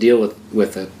how to deal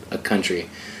with a country,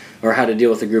 or how to deal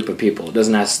with a group of people. It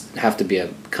doesn't have to be a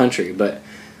country, but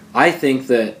I think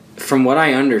that from what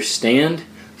I understand,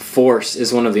 force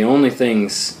is one of the only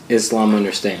things Islam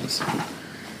understands.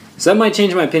 So that might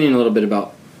change my opinion a little bit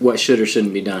about what should or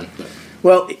shouldn't be done.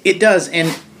 Well, it does,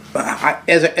 and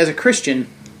as a Christian,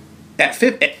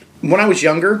 when I was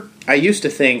younger, I used to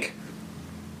think,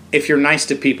 if you're nice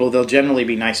to people, they'll generally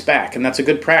be nice back, and that's a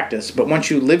good practice. But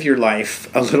once you live your life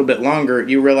a little bit longer,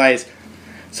 you realize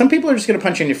some people are just going to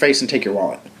punch you in your face and take your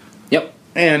wallet. Yep.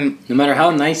 And no matter how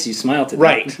nice you smile to them.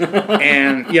 Right.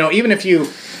 And, even if you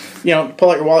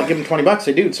pull out your wallet, give them $20,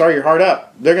 say, dude, sorry, you're hard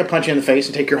up. They're going to punch you in the face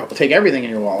and take everything in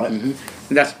your wallet.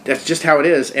 Mm-hmm. That's just how it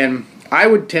is. And I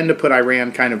would tend to put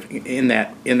Iran kind of in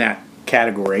that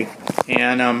category.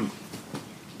 And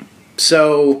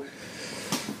so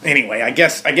Anyway, I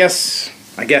guess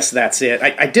that's it.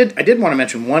 I did want to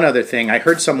mention one other thing. I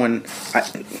heard someone.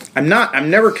 I'm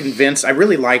never convinced. I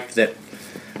really liked that.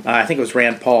 I think it was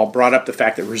Rand Paul brought up the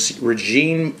fact that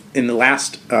regime in the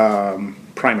last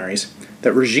primaries,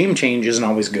 that regime change isn't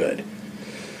always good.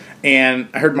 And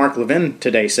I heard Mark Levin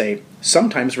today say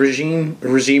sometimes regime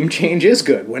change is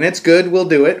good. When it's good, we'll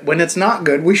do it. When it's not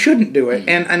good, we shouldn't do it.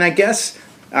 And I guess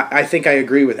I think I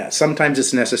agree with that. Sometimes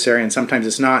it's necessary and sometimes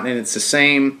it's not. And it's the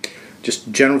same,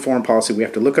 just general foreign policy. We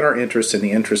have to look at our interests and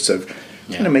the interests of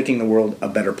kind of making the world a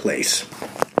better place.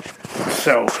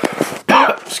 So,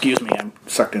 excuse me, I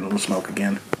sucked in a little smoke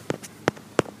again.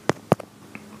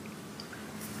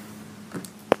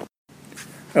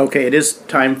 Okay, it is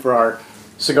time for our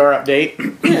cigar update.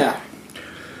 Yeah.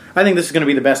 I think this is going to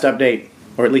be the best update,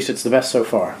 or at least it's the best so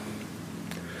far.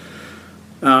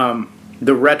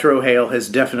 The Retro Hail has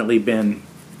definitely been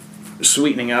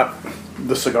sweetening up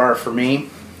the cigar for me,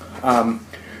 to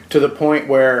the point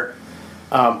where,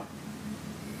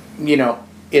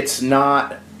 it's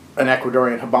not an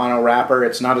Ecuadorian Habano wrapper,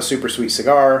 it's not a super sweet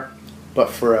cigar, but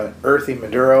for an earthy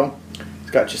Maduro,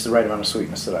 it's got just the right amount of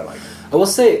sweetness that I like. I will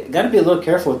say, got to be a little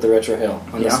careful with the Retro Hail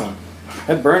on this one.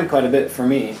 It burned quite a bit for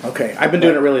me. Okay, I've been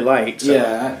doing it really light. So.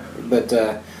 Yeah, but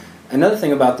another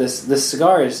thing about this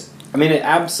cigar is, it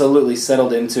absolutely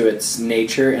settled into its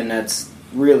nature, and that's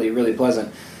really, really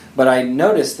pleasant. But I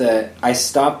noticed that I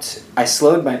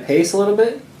slowed my pace a little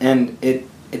bit, and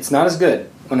it's not as good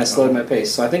when I slowed my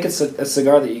pace. So I think it's a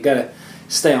cigar that you got to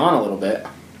stay on a little bit.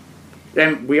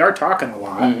 And we are talking a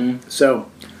lot, so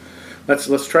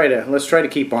let's try to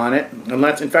keep on it, and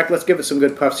let's give it some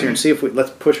good puffs here and see if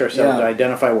let's push ourselves to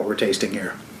identify what we're tasting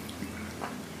here.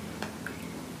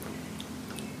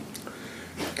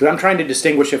 Because I'm trying to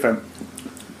distinguish if I'm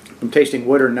tasting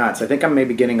wood or nuts. I think I'm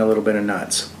maybe getting a little bit of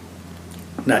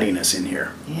nuttiness in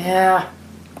here. Yeah,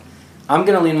 I'm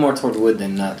gonna lean more toward wood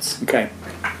than nuts. Okay.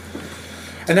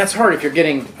 And that's hard if you're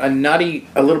getting a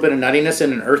little bit of nuttiness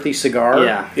in an earthy cigar.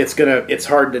 Yeah. It's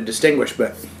hard to distinguish,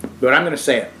 but I'm going to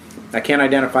say it. I can't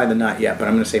identify the nut yet, but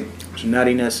I'm going to say there's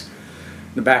nuttiness,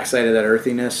 the backside of that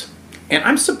earthiness. And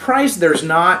I'm surprised there's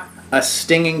not a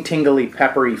stinging, tingly,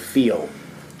 peppery feel.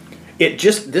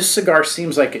 This cigar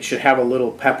seems like it should have a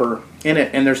little pepper in it,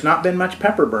 and there's not been much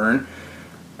pepper burn.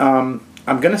 I'm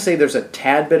going to say there's a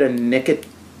tad bit of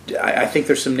nicotine. I think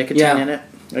there's some nicotine in it.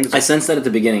 I sensed that at the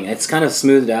beginning. It's kind of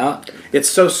smoothed out. It's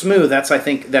so smooth. I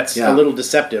think that's a little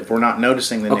deceptive. We're not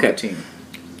noticing the nicotine.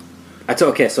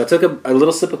 So I took a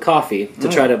little sip of coffee to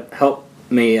try to help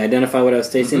me identify what I was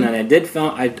tasting, and I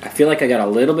feel like I got a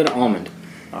little bit of almond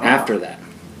after that.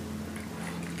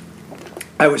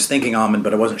 I was thinking almond,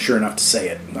 but I wasn't sure enough to say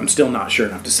it. I'm still not sure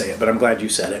enough to say it, but I'm glad you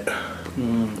said it.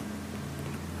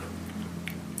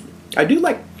 I do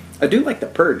like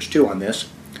the purge too on this,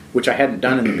 which I hadn't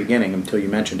done in the beginning until you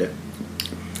mentioned it.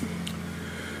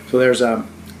 So there's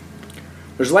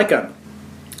like a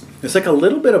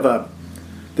little bit of a,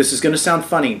 this is going to sound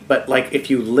funny, but like if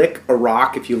you lick a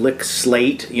rock, if you lick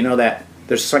slate, that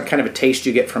there's some kind of a taste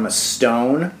you get from a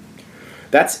stone.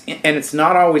 And it's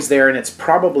not always there, and it's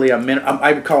probably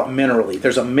I would call it minerally.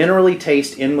 There's a minerally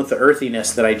taste in with the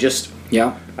earthiness that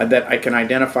that I can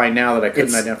identify now that I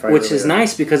couldn't identify earlier. Which is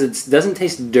nice because it doesn't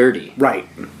taste dirty. Right.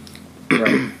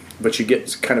 But you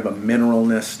get kind of a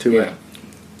mineralness to it.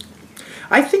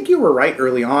 I think you were right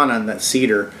early on that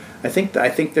cedar. I think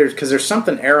there's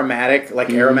something aromatic, like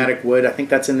aromatic wood. I think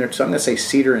that's in there. So I'm going to say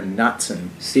cedar and nuts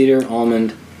and cedar,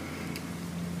 almond,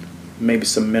 maybe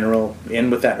some mineral in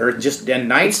with that earth. Just and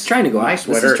nice. It's trying to go nice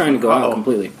out. This is trying to go out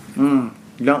completely.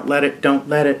 Don't let it.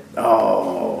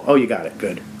 Oh, you got it.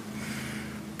 Good.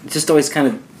 It just always kind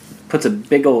of puts a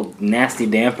big old nasty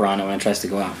damper on it when it tries to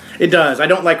go out. It does. I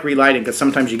don't like relighting because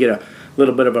sometimes you get a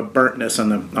little bit of a burntness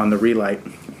on the relight.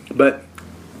 But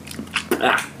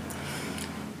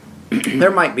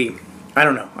there might be. I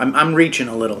don't know. I'm reaching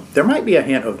a little. There might be a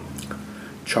hint of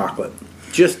chocolate,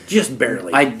 just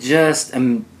barely. I just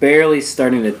am barely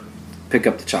starting to pick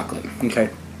up the chocolate. Okay.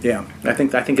 Yeah. I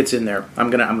think it's in there. I'm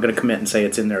gonna commit and say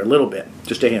it's in there a little bit,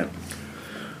 just a hint.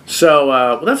 So,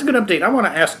 well, that's a good update. I want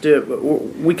to ask.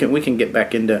 We can get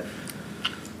back into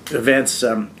events.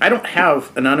 I don't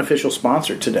have an unofficial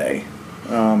sponsor today.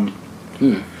 Can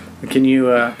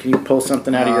you pull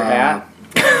something out of your hat?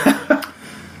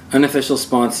 Unofficial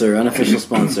sponsor.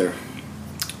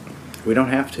 We don't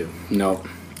have to. No,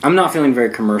 I'm not feeling very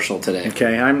commercial today.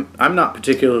 Okay, I'm not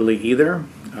particularly either.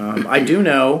 I do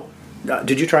know.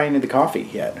 Did you try any of the coffee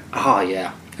yet? Oh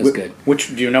yeah, was good.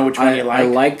 Which do you know which one you like? I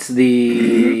liked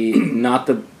the not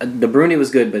the Bruni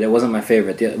was good, but it wasn't my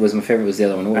favorite. My favorite was the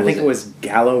other one. I think it was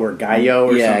Gallo or Gallo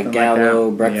or something Gallo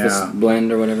like that. breakfast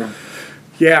blend or whatever.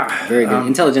 Yeah, very good.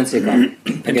 Intelligentsia coffee.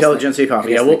 Intelligentsia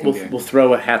coffee. Yeah, we'll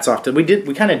throw a hats off to. We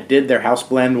kind of did their house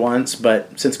blend once,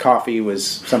 but since coffee was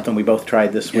something we both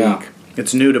tried this week,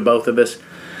 it's new to both of us.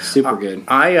 Super good.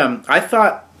 I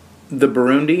thought the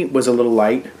Burundi was a little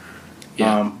light.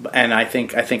 Yeah. And I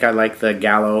think I like the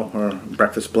Gallo or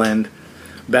breakfast blend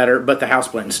better, but the house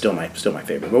blend is still my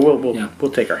favorite. But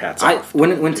we'll take our hats off.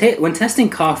 When testing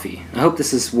coffee, I hope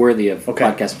this is worthy of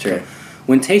podcast material. Okay.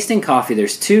 When tasting coffee,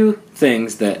 there's two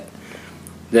things that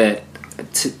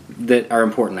are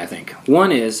important, I think.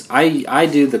 One is I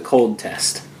do the cold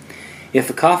test. If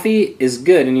a coffee is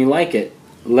good and you like it,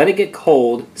 let it get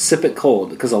cold, sip it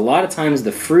cold, because a lot of times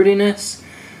the fruitiness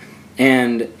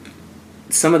and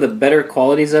some of the better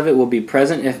qualities of it will be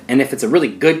present. If it's a really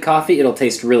good coffee, it'll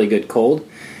taste really good cold.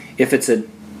 If it's a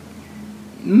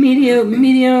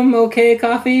medium okay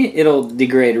coffee, it'll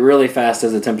degrade really fast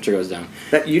as the temperature goes down.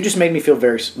 You just made me feel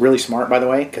really smart, by the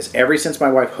way, because ever since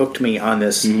my wife hooked me on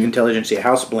this Intelligentsia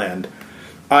house blend,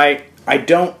 I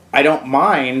don't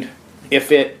mind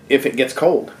if it gets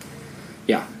cold.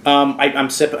 Yeah. I'm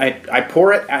sipping. I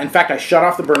pour it. In fact, I shut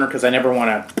off the burner because I never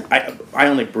want to. I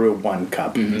only brew one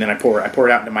cup, and then I pour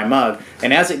it out into my mug.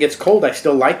 And as it gets cold, I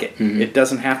still like it. It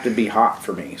doesn't have to be hot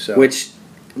for me. So, which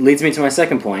leads me to my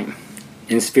second point.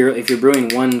 If you're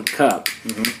brewing one cup,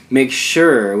 make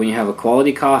sure when you have a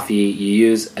quality coffee, you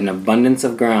use an abundance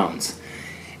of grounds.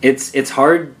 It's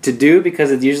hard to do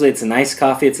because it's a nice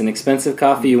coffee. It's an expensive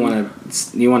coffee. You want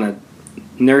to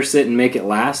nurse it and make it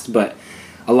last, but.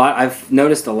 I've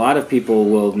noticed a lot of people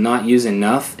will not use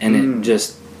enough, and it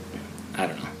just, I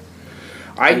don't know.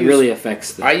 It really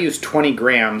affects I use 20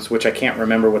 grams, which I can't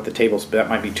remember what the tablespoon, that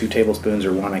might be 2 tablespoons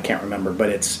or 1, I can't remember, but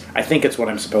I think it's what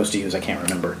I'm supposed to use, I can't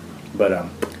remember.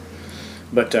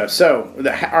 So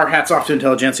our hats off to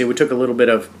Intelligentsia. We took a little bit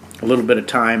of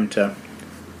time to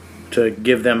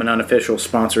give them an unofficial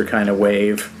sponsor kind of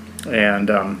wave, and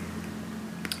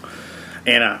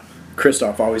Anna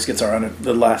Christoph always gets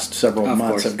the last several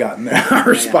months have gotten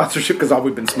our sponsorship because all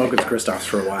we've been smoking is Christoph's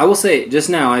for a while. I will say, just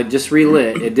now, I just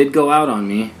relit. It did go out on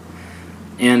me,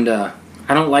 and I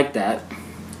don't like that.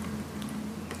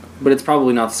 But it's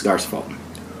probably not the cigar's fault.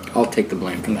 I'll take the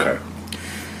blame for that. Okay.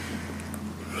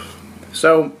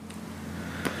 So,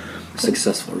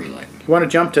 successful relight. You want to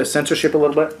jump to censorship a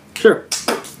little bit? Sure.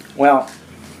 Well,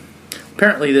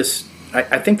 apparently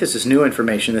I think this is new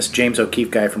information. This James O'Keefe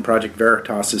guy from Project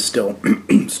Veritas is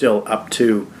still up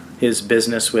to his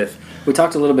business with. We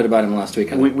talked a little bit about him last week.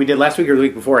 We did last week or the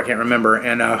week before. I can't remember.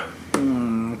 And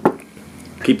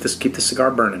keep the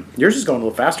cigar burning. Yours is going a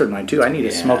little faster than mine too. I need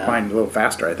to smoke mine a little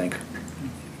faster, I think.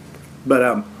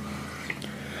 But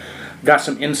got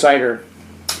some insider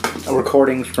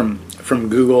recordings from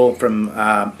Google from.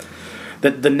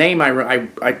 The name I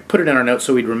put it in our notes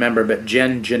so we'd remember, but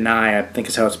Jen Genai, I think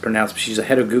is how it's pronounced. She's the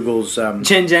head of Google's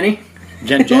Jen Jenny.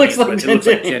 Jen Jenny. Looks like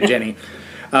Jen Jenny.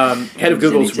 Head of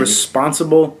Google's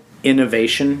Responsible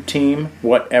Innovation Team,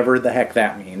 whatever the heck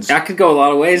that means. That could go a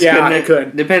lot of ways. Yeah, it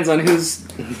could. Depends on who's.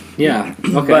 Yeah.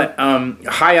 Okay. But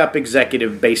high up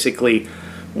executive basically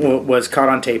was caught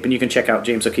on tape, and you can check out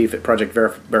James O'Keefe at Project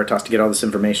Veritas to get all this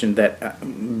information. That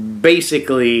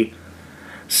basically.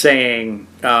 Saying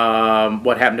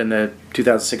what happened in the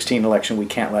 2016 election we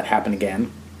can't let happen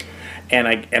again, and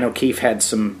O'Keefe had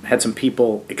some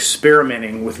people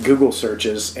experimenting with Google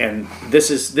searches, and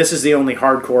this is the only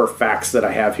hardcore facts that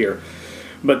I have here.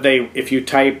 But if you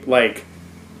type like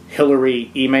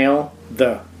Hillary email,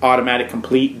 the automatic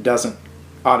complete doesn't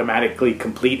automatically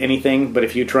complete anything, but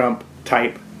if you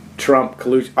type Trump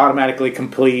collusion, automatically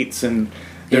completes. And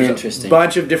there's a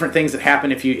bunch of different things that happen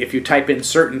if you type in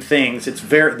certain things. It's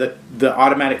the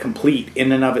automatic complete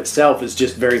in and of itself is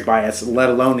just very biased, let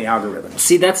alone the algorithm.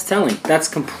 See, that's telling. That's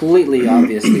completely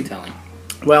obviously telling.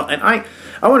 Well, and I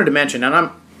wanted to mention,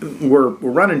 and we're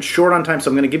running short on time, so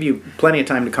I'm going to give you plenty of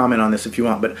time to comment on this if you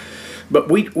want. But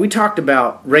we talked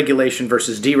about regulation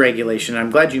versus deregulation. I'm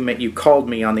glad you called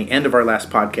me on the end of our last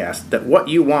podcast that what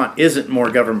you want isn't more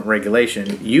government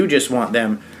regulation. You just want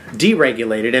them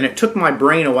deregulated, and it took my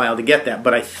brain a while to get that,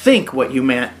 but I think what you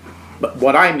meant, but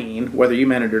what I mean, whether you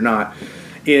meant it or not,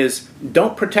 is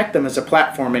don't protect them as a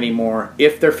platform anymore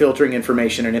if they're filtering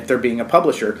information and if they're being a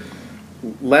publisher.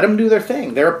 Let them do their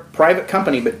thing. They're a private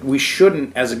company, but we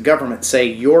shouldn't, as a government, say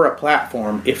you're a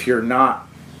platform if you're not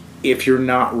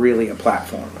really a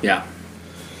platform. Yeah.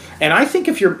 And I think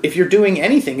if you're doing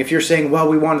anything, if you're saying, well,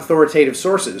 we want authoritative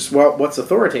sources, well, what's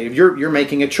authoritative? You're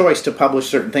making a choice to publish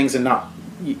certain things and not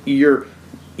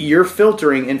you're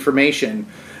filtering information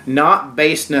not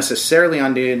based necessarily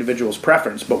on the individual's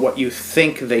preference, but what you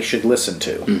think they should listen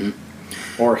to,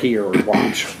 or hear, or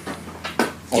watch.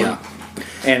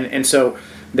 And so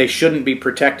they shouldn't be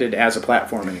protected as a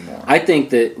platform anymore. I think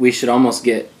that we should almost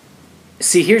get...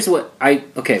 See, here's what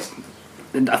okay,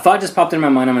 a thought just popped in my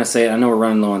mind. I'm going to say it. I know we're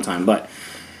running low on time, but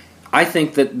I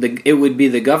think that it would be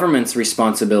the government's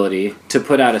responsibility to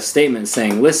put out a statement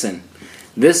saying, listen,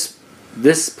 this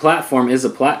platform is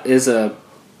a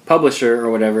publisher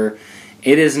or whatever.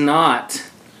 It is not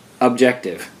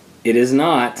objective. It is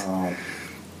not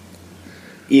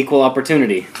equal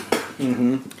opportunity.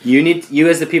 You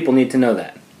as the people need to know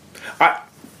that.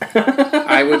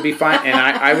 I would be fine, and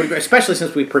I would, especially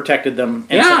since we protected them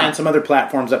and some other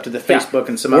platforms up to the Facebook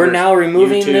and some other. We're now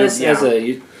removing YouTube, this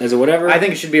as a whatever. I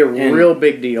think it should be a real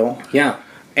big deal. Yeah.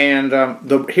 And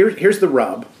here's the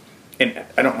rub, and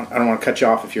I don't want to cut you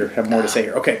off if you have more to say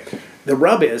here. Okay, the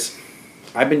rub is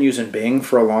I've been using Bing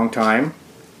for a long time,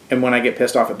 and when I get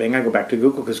pissed off at Bing, I go back to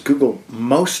Google because Google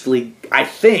mostly, I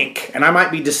think, and I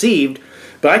might be deceived,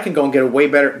 but I can go and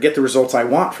get the results I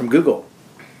want from Google,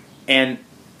 and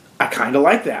I kind of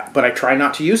like that, but I try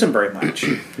not to use them very much.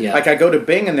 Like I go to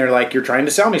Bing and they're like, you're trying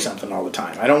to sell me something all the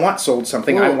time. I don't want sold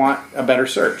something. I want a better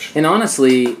search. And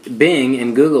honestly, Bing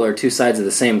and Google are two sides of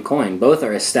the same coin. Both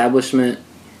are establishment.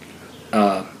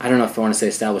 I don't know if I want to say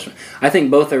establishment. I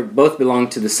think both belong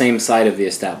to the same side of the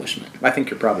establishment. I think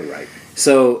you're probably right.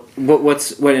 So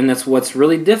what's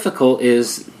really difficult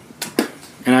is,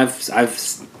 and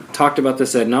I've talked about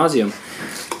this ad nauseum.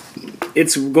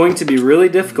 It's going to be really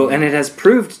difficult, and it has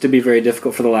proved to be very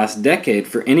difficult for the last decade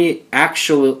for any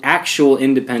actual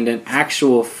independent,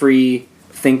 actual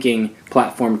free-thinking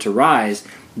platform to rise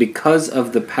because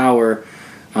of the power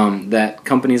that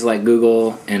companies like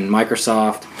Google and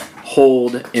Microsoft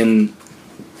hold in.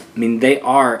 I mean, they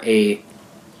are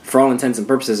for all intents and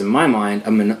purposes, in my mind,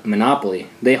 a monopoly.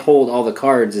 They hold all the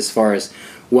cards as far as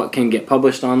what can get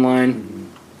published online,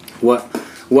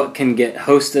 what can get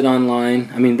hosted online.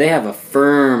 I mean, they have a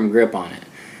firm grip on it,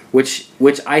 which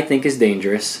I think is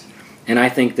dangerous, and I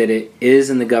think that it is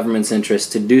in the government's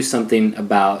interest to do something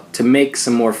to make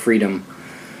some more freedom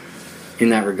in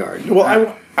that regard.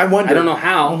 Well, I wonder. I don't know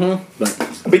how,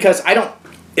 but because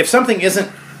if something isn't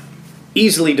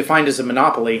easily defined as a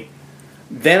monopoly,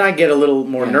 then I get a little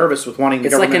more nervous with wanting the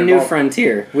government It's like a new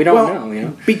frontier. We don't know, you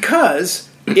know? Because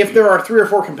if there are 3 or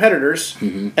 4 competitors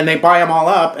and they buy them all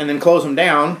up and then close them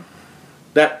down,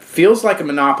 that feels like a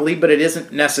monopoly, but it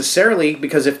isn't necessarily,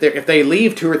 because if they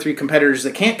leave 2 or 3 competitors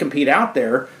that can't compete out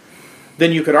there,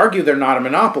 then you could argue they're not a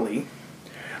monopoly.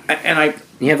 And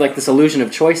you have like this illusion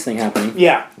of choice thing happening.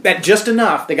 Yeah, that just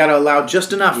enough. They got to allow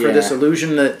just enough for this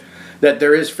illusion that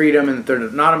there is freedom and that they're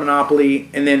not a monopoly,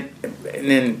 and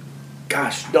then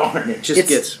gosh darn, it just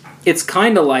gets. It's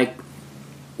kind of like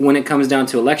when it comes down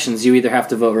to elections, you either have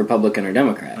to vote Republican or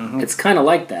Democrat. It's kind of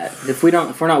like that. If we're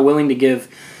not willing to give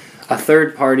a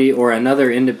third party or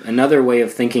another way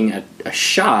of thinking a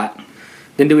shot,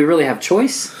 then do we really have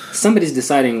choice? Somebody's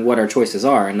deciding what our choices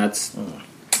are, and that's.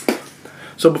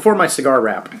 So before my cigar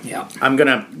wrap, yeah, I'm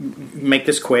gonna make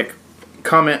this quick.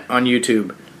 Comment on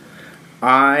YouTube.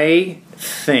 I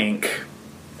think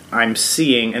I'm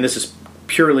seeing, and this is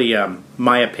purely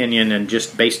my opinion and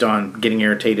just based on getting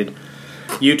irritated.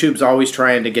 YouTube's always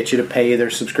trying to get you to pay their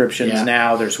subscriptions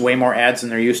now. There's way more ads than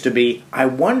there used to be. I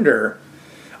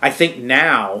think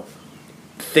now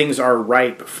things are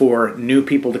ripe for new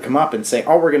people to come up and say,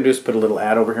 all we're going to do is put a little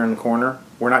ad over here in the corner.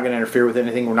 We're not going to interfere with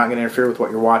anything. We're not going to interfere with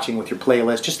what you're watching, with your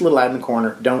playlist. Just a little ad in the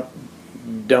corner. Don't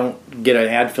get an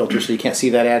ad filter so you can't see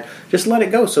that ad. Just let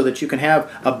it go so that you can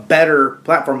have a better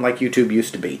platform like YouTube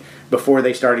used to be before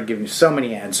they started giving you so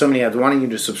many ads, wanting you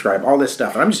to subscribe, all this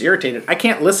stuff. And I'm just irritated. I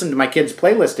can't listen to my kids'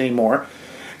 playlist anymore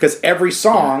because every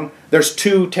song, there's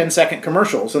 2 10-second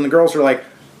commercials. And the girls are like,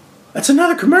 that's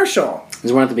another commercial.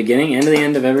 There's one at the beginning and the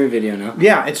end of every video now.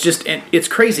 Yeah, it's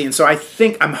crazy. And so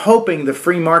I'm hoping the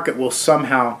free market will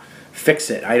somehow fix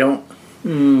it. I don't,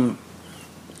 and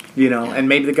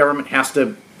maybe the government has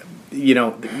to, the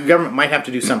government might have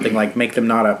to do something like make them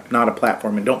not a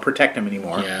platform and don't protect them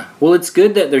anymore. Yeah. Well, it's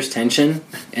good that there's tension,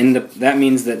 and that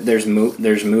means that there's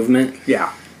movement.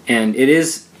 Yeah. And it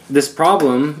is this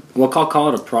problem. Well, I'll call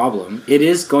it a problem. It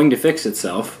is going to fix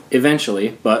itself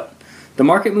eventually, but the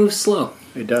market moves slow.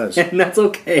 It does. And that's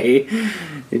okay.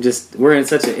 We're in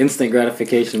such an instant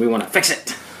gratification. We want to fix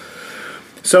it.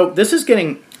 So the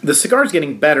cigar's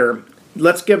getting better.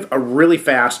 Let's give a really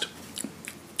fast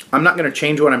I'm not going to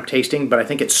change what I'm tasting, but I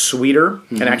think it's sweeter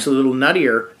and actually a little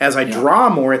nuttier as I draw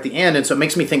more at the end, and so it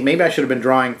makes me think maybe I should have been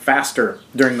drawing faster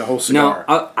during the whole cigar.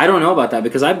 No, I don't know about that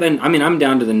because I'm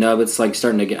down to the nub. It's like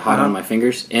starting to get hot on my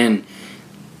fingers,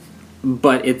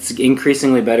 but it's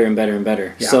increasingly better and better and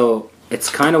better. Yeah. So it's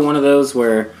kind of one of those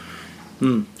where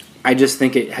I just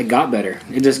think it had got better.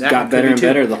 It just got better and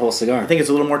better the whole cigar. I think it's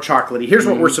a little more chocolatey. Here's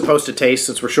what we're supposed to taste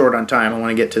since we're short on time. I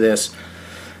want to get to this.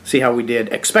 See how we did.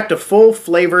 Expect a full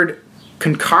flavored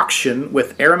concoction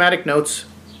with aromatic notes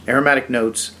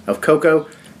of cocoa,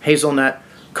 hazelnut,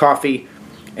 coffee,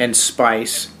 and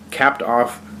spice, capped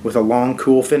off with a long,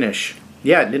 cool finish.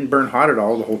 Yeah, it didn't burn hot at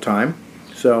all the whole time.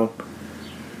 So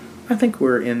I think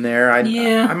we're in there.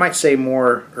 I might say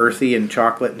more earthy and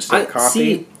chocolate instead of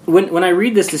coffee. See, when I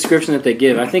read this description that they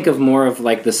give, I think of more of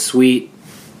like the sweetness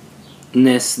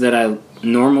that I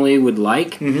normally would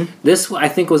like. This, I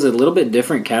think, was a little bit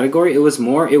different category. It was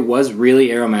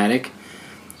really aromatic,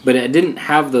 but it didn't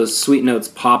have those sweet notes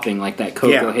popping like that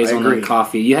cocoa, hazelnut,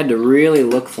 coffee. You had to really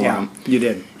look for them. You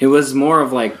did. It was more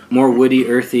of like more woody,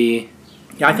 earthy,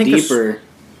 I think deeper.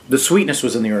 The sweetness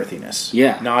was in the earthiness.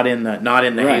 Yeah. Not in the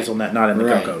hazelnut, not in the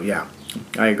cocoa. Yeah.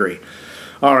 I agree.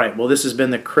 All right. Well, this has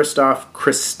been the Christoph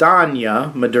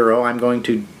Cristania Maduro. I'm going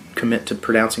to commit to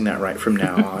pronouncing that right from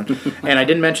now on. And I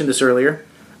didn't mention this earlier.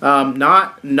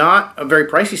 Not a very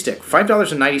pricey stick.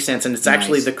 $5.90, and it's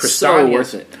actually the Cristanias. So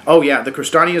worth it. Oh yeah, the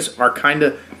Cristanias are kind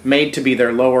of made to be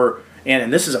their lower end,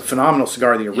 and this is a phenomenal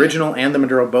cigar. The original and the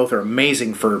Maduro both are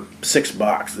amazing for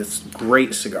 $6. It's a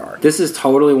great cigar. This is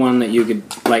totally one that you could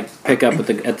like pick up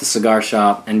at the cigar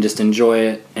shop and just enjoy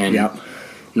it and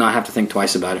not have to think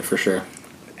twice about it for sure.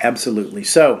 Absolutely.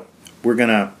 So we're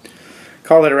gonna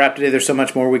call it a wrap today. There's so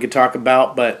much more we could talk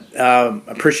about, but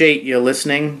appreciate you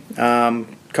listening.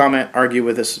 Comment, argue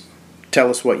with us, tell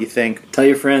us what you think. Tell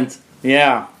your friends.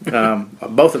 Yeah,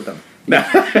 both of them.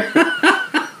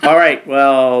 All right,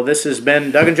 well, this has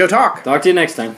been Doug and Joe Talk. Talk to you next time.